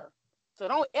never, so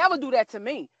don't ever do that to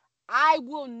me. I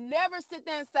will never sit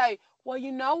there and say, well,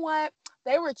 you know what?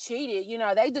 They were cheated. You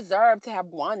know, they deserve to have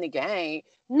won the game.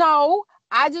 No,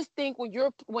 I just think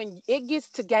when it gets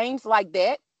to games like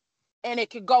that, and it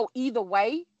could go either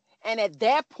way, and at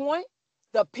that point,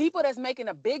 the people that's making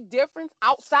a big difference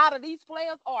outside of these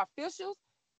players or officials,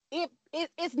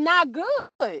 it's not good.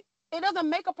 It doesn't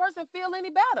make a person feel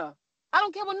any better. I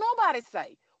don't care what nobody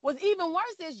say. What's even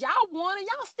worse is y'all won and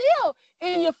y'all still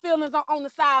in your feelings on the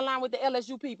sideline with the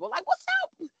LSU people. Like, what's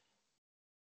up?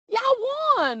 Y'all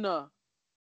won.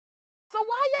 So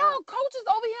why y'all coaches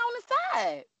over here on the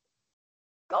side?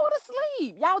 Go to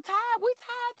sleep. Y'all tired? We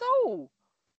tired too.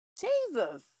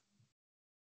 Jesus.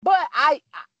 But I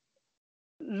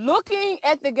looking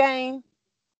at the game,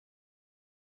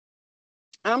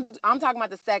 I'm talking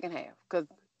about the second half, because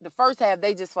the first half,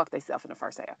 they just fucked themselves in the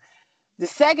first half. The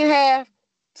second half,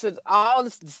 to all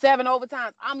the 7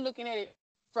 overtimes, I'm looking at it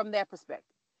from that perspective.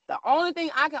 The only thing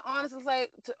I can honestly say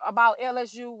about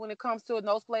LSU when it comes to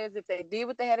those players, if they did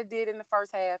what they had to do in the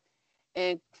first half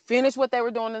and finished what they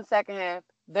were doing in the second half,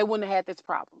 they wouldn't have had this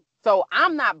problem. So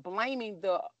I'm not blaming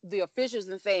the officials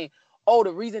and saying,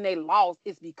 the reason they lost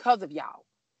is because of y'all.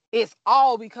 It's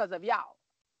all because of y'all.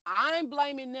 I'm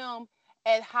blaming them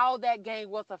at how that game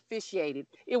was officiated.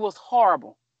 It was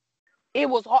horrible. It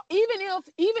was even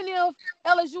if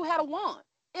LSU had won,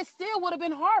 it still would have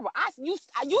been horrible. You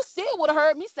still would have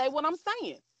heard me say what I'm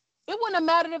saying. It wouldn't have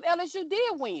mattered if LSU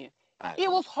did win. It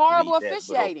was horrible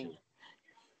officiating. Okay.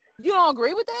 You don't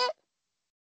agree with that?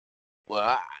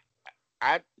 Well,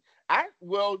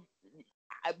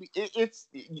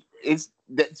 it's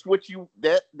that's what you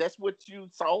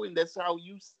saw, and that's how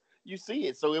you see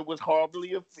it. So it was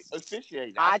horribly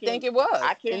officiated. I think it was.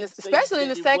 Especially in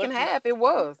the second half, it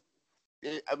was.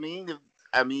 I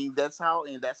mean, that's how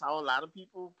a lot of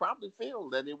people probably feel,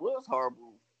 that it was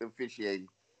horrible officiating.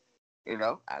 You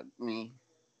know, I mean,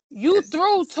 you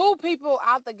threw 2 people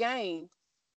out the game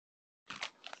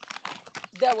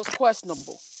that was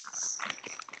questionable.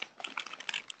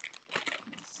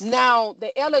 Now,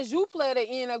 the LSU player that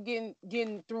ended up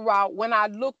getting throughout, when I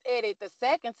looked at it the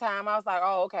second time, I was like,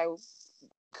 oh, okay,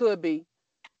 could be.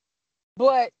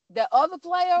 But the other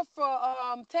player for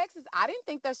Texas, I didn't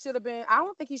think that should have been. I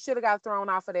don't think he should have got thrown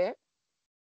off of that.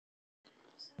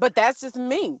 But that's just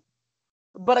me.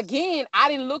 But again, I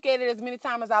didn't look at it as many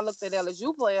times as I looked at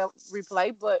LSU player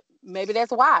replay, but maybe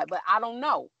that's why. But I don't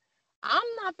know. I'm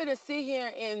not going to sit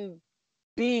here and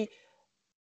be,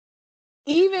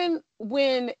 even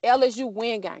when LSU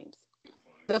win games,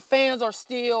 the fans are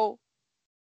still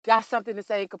got something to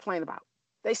say and complain about.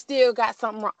 They still got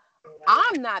something wrong.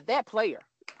 I'm not that player.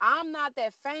 I'm not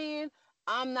that fan.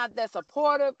 I'm not that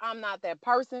supportive. I'm not that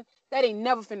person. That ain't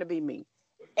never finna be me.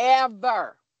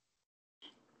 Ever.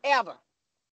 Ever.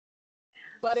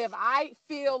 But if I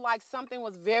feel like something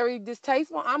was very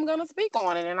distasteful, I'm going to speak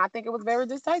on it. And I think it was very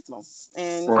distasteful.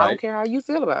 And I don't care how you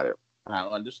feel about it. I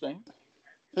understand.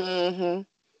 Mm-hmm.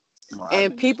 Well,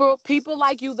 and people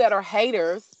like you that are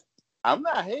haters. I'm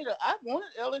not a hater. I wanted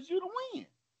LSU to win.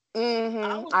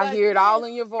 Mm-hmm. I hear it all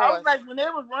in your voice. I was like, when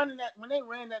they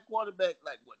ran that quarterback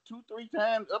like what 2-3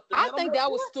 times up the middle. I think that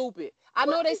was stupid. I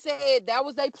know they said that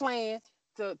was their plan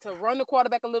to run the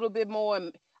quarterback a little bit more,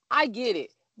 and I get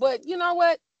it. But you know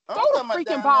what? Throw the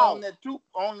freaking ball. On that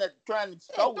trying to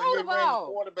throw the ball.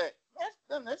 Quarterback.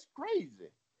 That's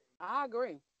crazy. I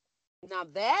agree. Now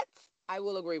that I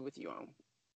will agree with you on.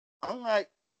 I'm like,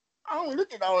 I don't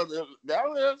look at all of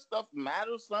that stuff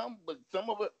matters some, but some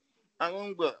of it, I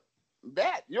mean, but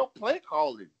that your play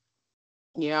calling.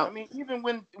 Yeah. I mean, even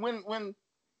when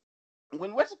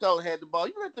Westcott had the ball,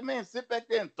 you let the man sit back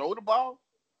there and throw the ball.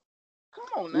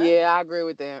 Come on now. Yeah, I agree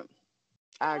with that.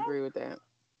 I agree with that.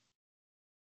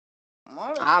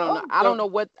 I don't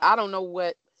know. I don't know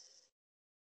what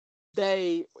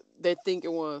they think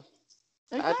it was.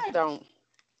 Exactly. I don't.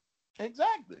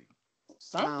 Exactly.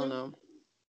 Something. I don't know.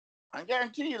 I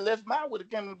guarantee you, Les Miles would have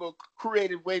come up with a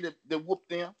creative way to whoop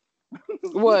them.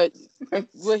 What?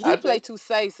 Well, he played too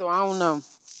safe, so I don't know.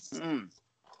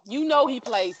 You know he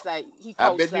plays safe. He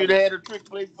I bet safe. you they had a trick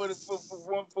play for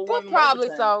one. Probably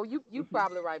so. You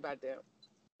probably right about that.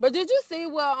 But did you see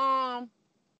where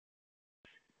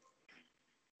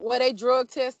they drug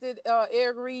tested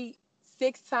Eric Reed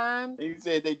 6 times? He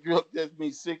said they drug tested me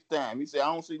 6 times. He said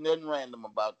I don't see nothing random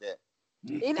about that.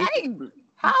 It ain't.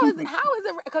 How is it?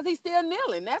 Because he's still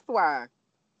kneeling. That's why.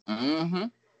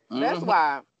 That's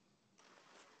why.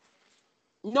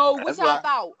 No, what y'all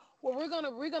thought? Well, we're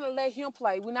gonna let him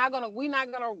play. We're not gonna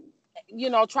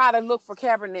try to look for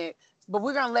Kaepernick, but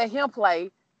we're gonna let him play.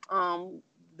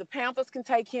 The Panthers can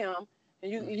take him,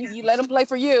 and you let him play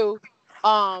for you.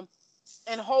 And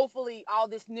hopefully all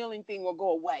this kneeling thing will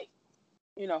go away.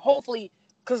 Hopefully,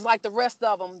 because like the rest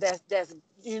of them that's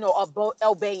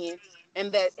obeying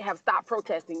and that have stopped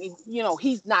protesting,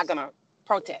 he's not gonna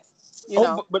protest.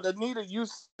 But Anita, you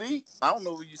see, I don't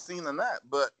know if you've seen or not,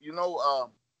 but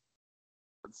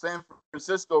San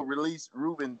Francisco released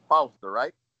Reuben Foster,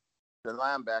 right? The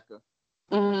linebacker.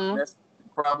 Mm-hmm. That's the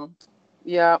problem.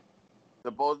 Yeah.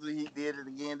 Supposedly he did it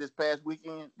again this past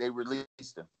weekend. They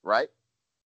released him, right?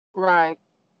 Right.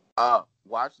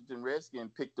 Washington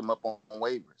Redskins picked him up on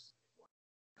waivers.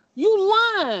 You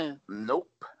lying? Nope.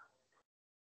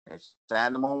 They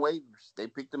signed him on waivers. They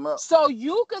picked him up. So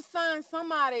you could sign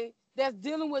somebody that's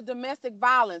dealing with domestic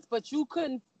violence, but you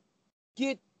couldn't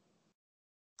get...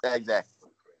 Exactly.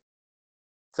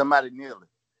 Somebody kneeling.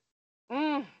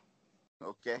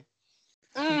 Okay.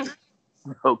 Okay.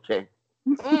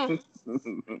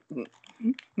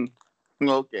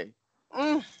 Okay.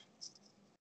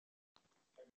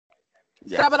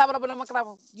 Yeah.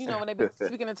 When they be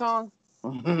speaking in tongues.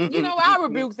 I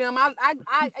rebuke them. I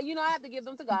have to give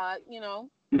them to God.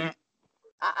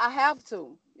 I have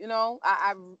to. Because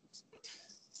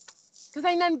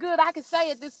ain't nothing good I can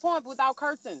say at this point without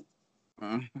cursing.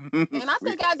 And I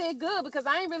think I did good because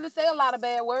I ain't really say a lot of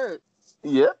bad words.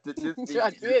 Yeah, we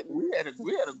had a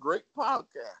great podcast.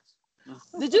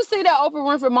 Did you see that Oprah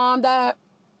Winfrey mom died?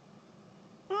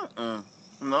 No.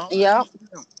 Yep.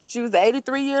 She was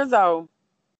 83 years old.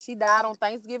 She died on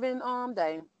Thanksgiving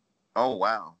Day. Oh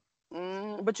wow.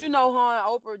 But her and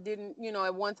Oprah didn't.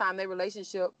 At one time their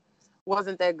relationship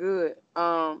wasn't that good.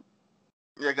 Yeah,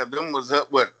 because them was her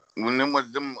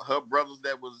her brothers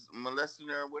that was molesting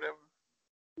her or whatever.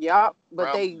 Yep,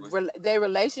 but their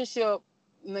relationship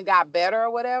got better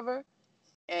or whatever,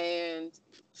 and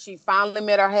she finally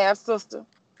met her half sister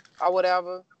or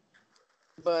whatever,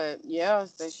 But yeah,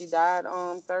 so she died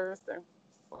on Thursday.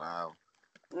 Wow.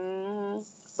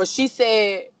 But she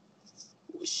said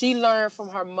she learned from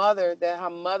her mother that her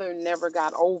mother never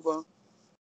got over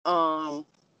um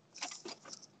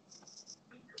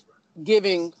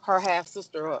giving her half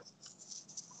sister up.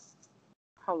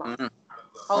 Hold on. Mm.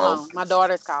 Hold on. My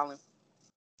daughter's calling.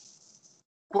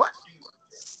 What?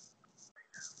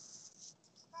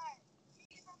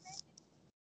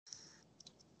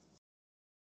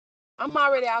 I'm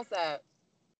already outside.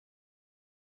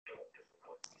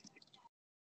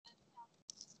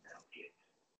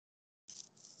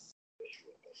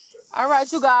 All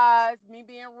right, you guys. Me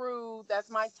being rude. That's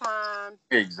my time.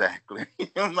 Exactly.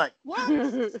 I'm like,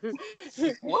 what?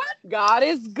 What? God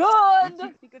is good.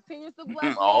 He continues to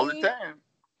bless All the me. time.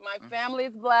 My family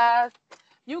is blessed.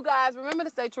 You guys, remember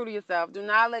to stay true to yourself. Do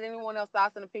not let anyone else's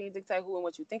thoughts and opinions dictate who and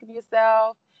what you think of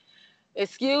yourself.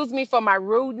 Excuse me for my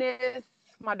rudeness.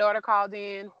 My daughter called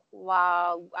in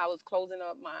while I was closing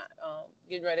up my,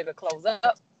 getting ready to close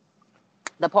up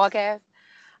the podcast.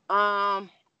 Um,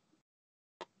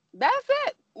 that's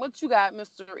it. What you got,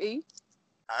 Mr. E?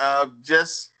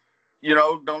 Just,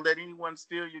 don't let anyone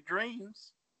steal your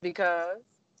dreams. Because,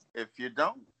 If you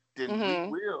don't, then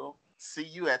we will see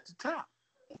you at the top.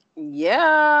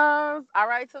 yes. All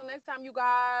right, till next time, you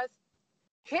guys.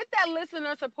 Hit that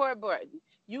listener support button.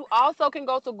 You also can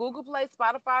go to Google Play,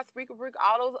 Spotify, Spreaker, Brick,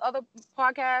 all those other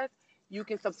podcasts. You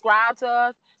can subscribe to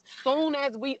us. Soon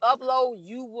as we upload,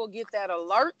 you will get that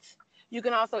alert. You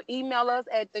can also email us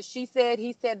at the she said,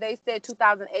 he said, they said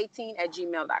 2018 at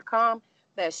gmail.com.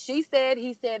 That's she said,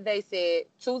 he said, they said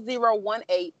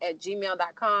 2018 at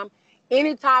gmail.com.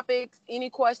 Any topics, any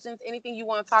questions, anything you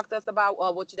want to talk to us about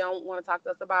or what you don't want to talk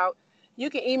to us about, you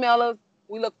can email us.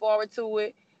 We look forward to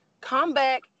it. Come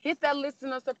back, hit that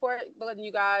listener support button,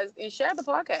 you guys, and share the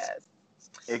podcast.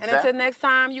 Exactly. And until next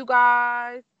time, you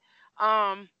guys,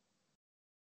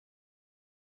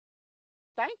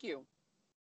 thank you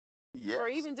for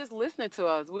even just listening to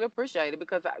us. We appreciate it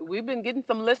because we've been getting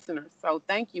some listeners. So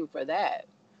thank you for that.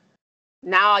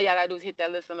 Now all y'all gotta do is hit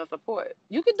that listener support.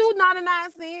 You could do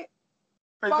 99 cents,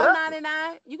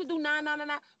 $4.99. You could do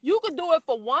 $9.99. You could do it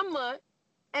for 1 month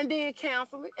and then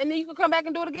cancel it, and then you can come back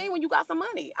and do it again when you got some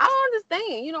money. I don't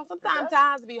understand. Sometimes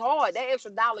times be hard. That extra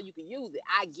dollar, you can use it.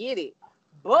 I get it.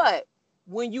 But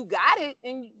when you got it,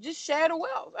 and you just share the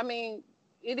wealth. I mean,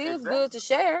 it is good to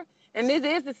share, and this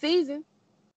is the season.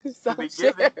 So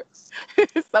share.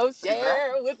 So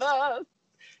share with us.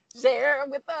 Share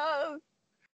with us.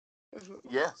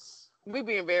 Yes. We're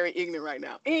being very ignorant right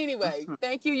now. Anyway,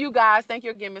 thank you, you guys. Thank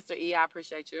you again, Mr. E. I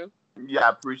appreciate you. Yeah, I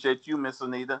appreciate you, Miss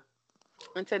Anita.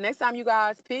 Until next time, you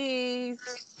guys.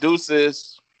 Peace.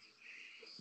 Deuces.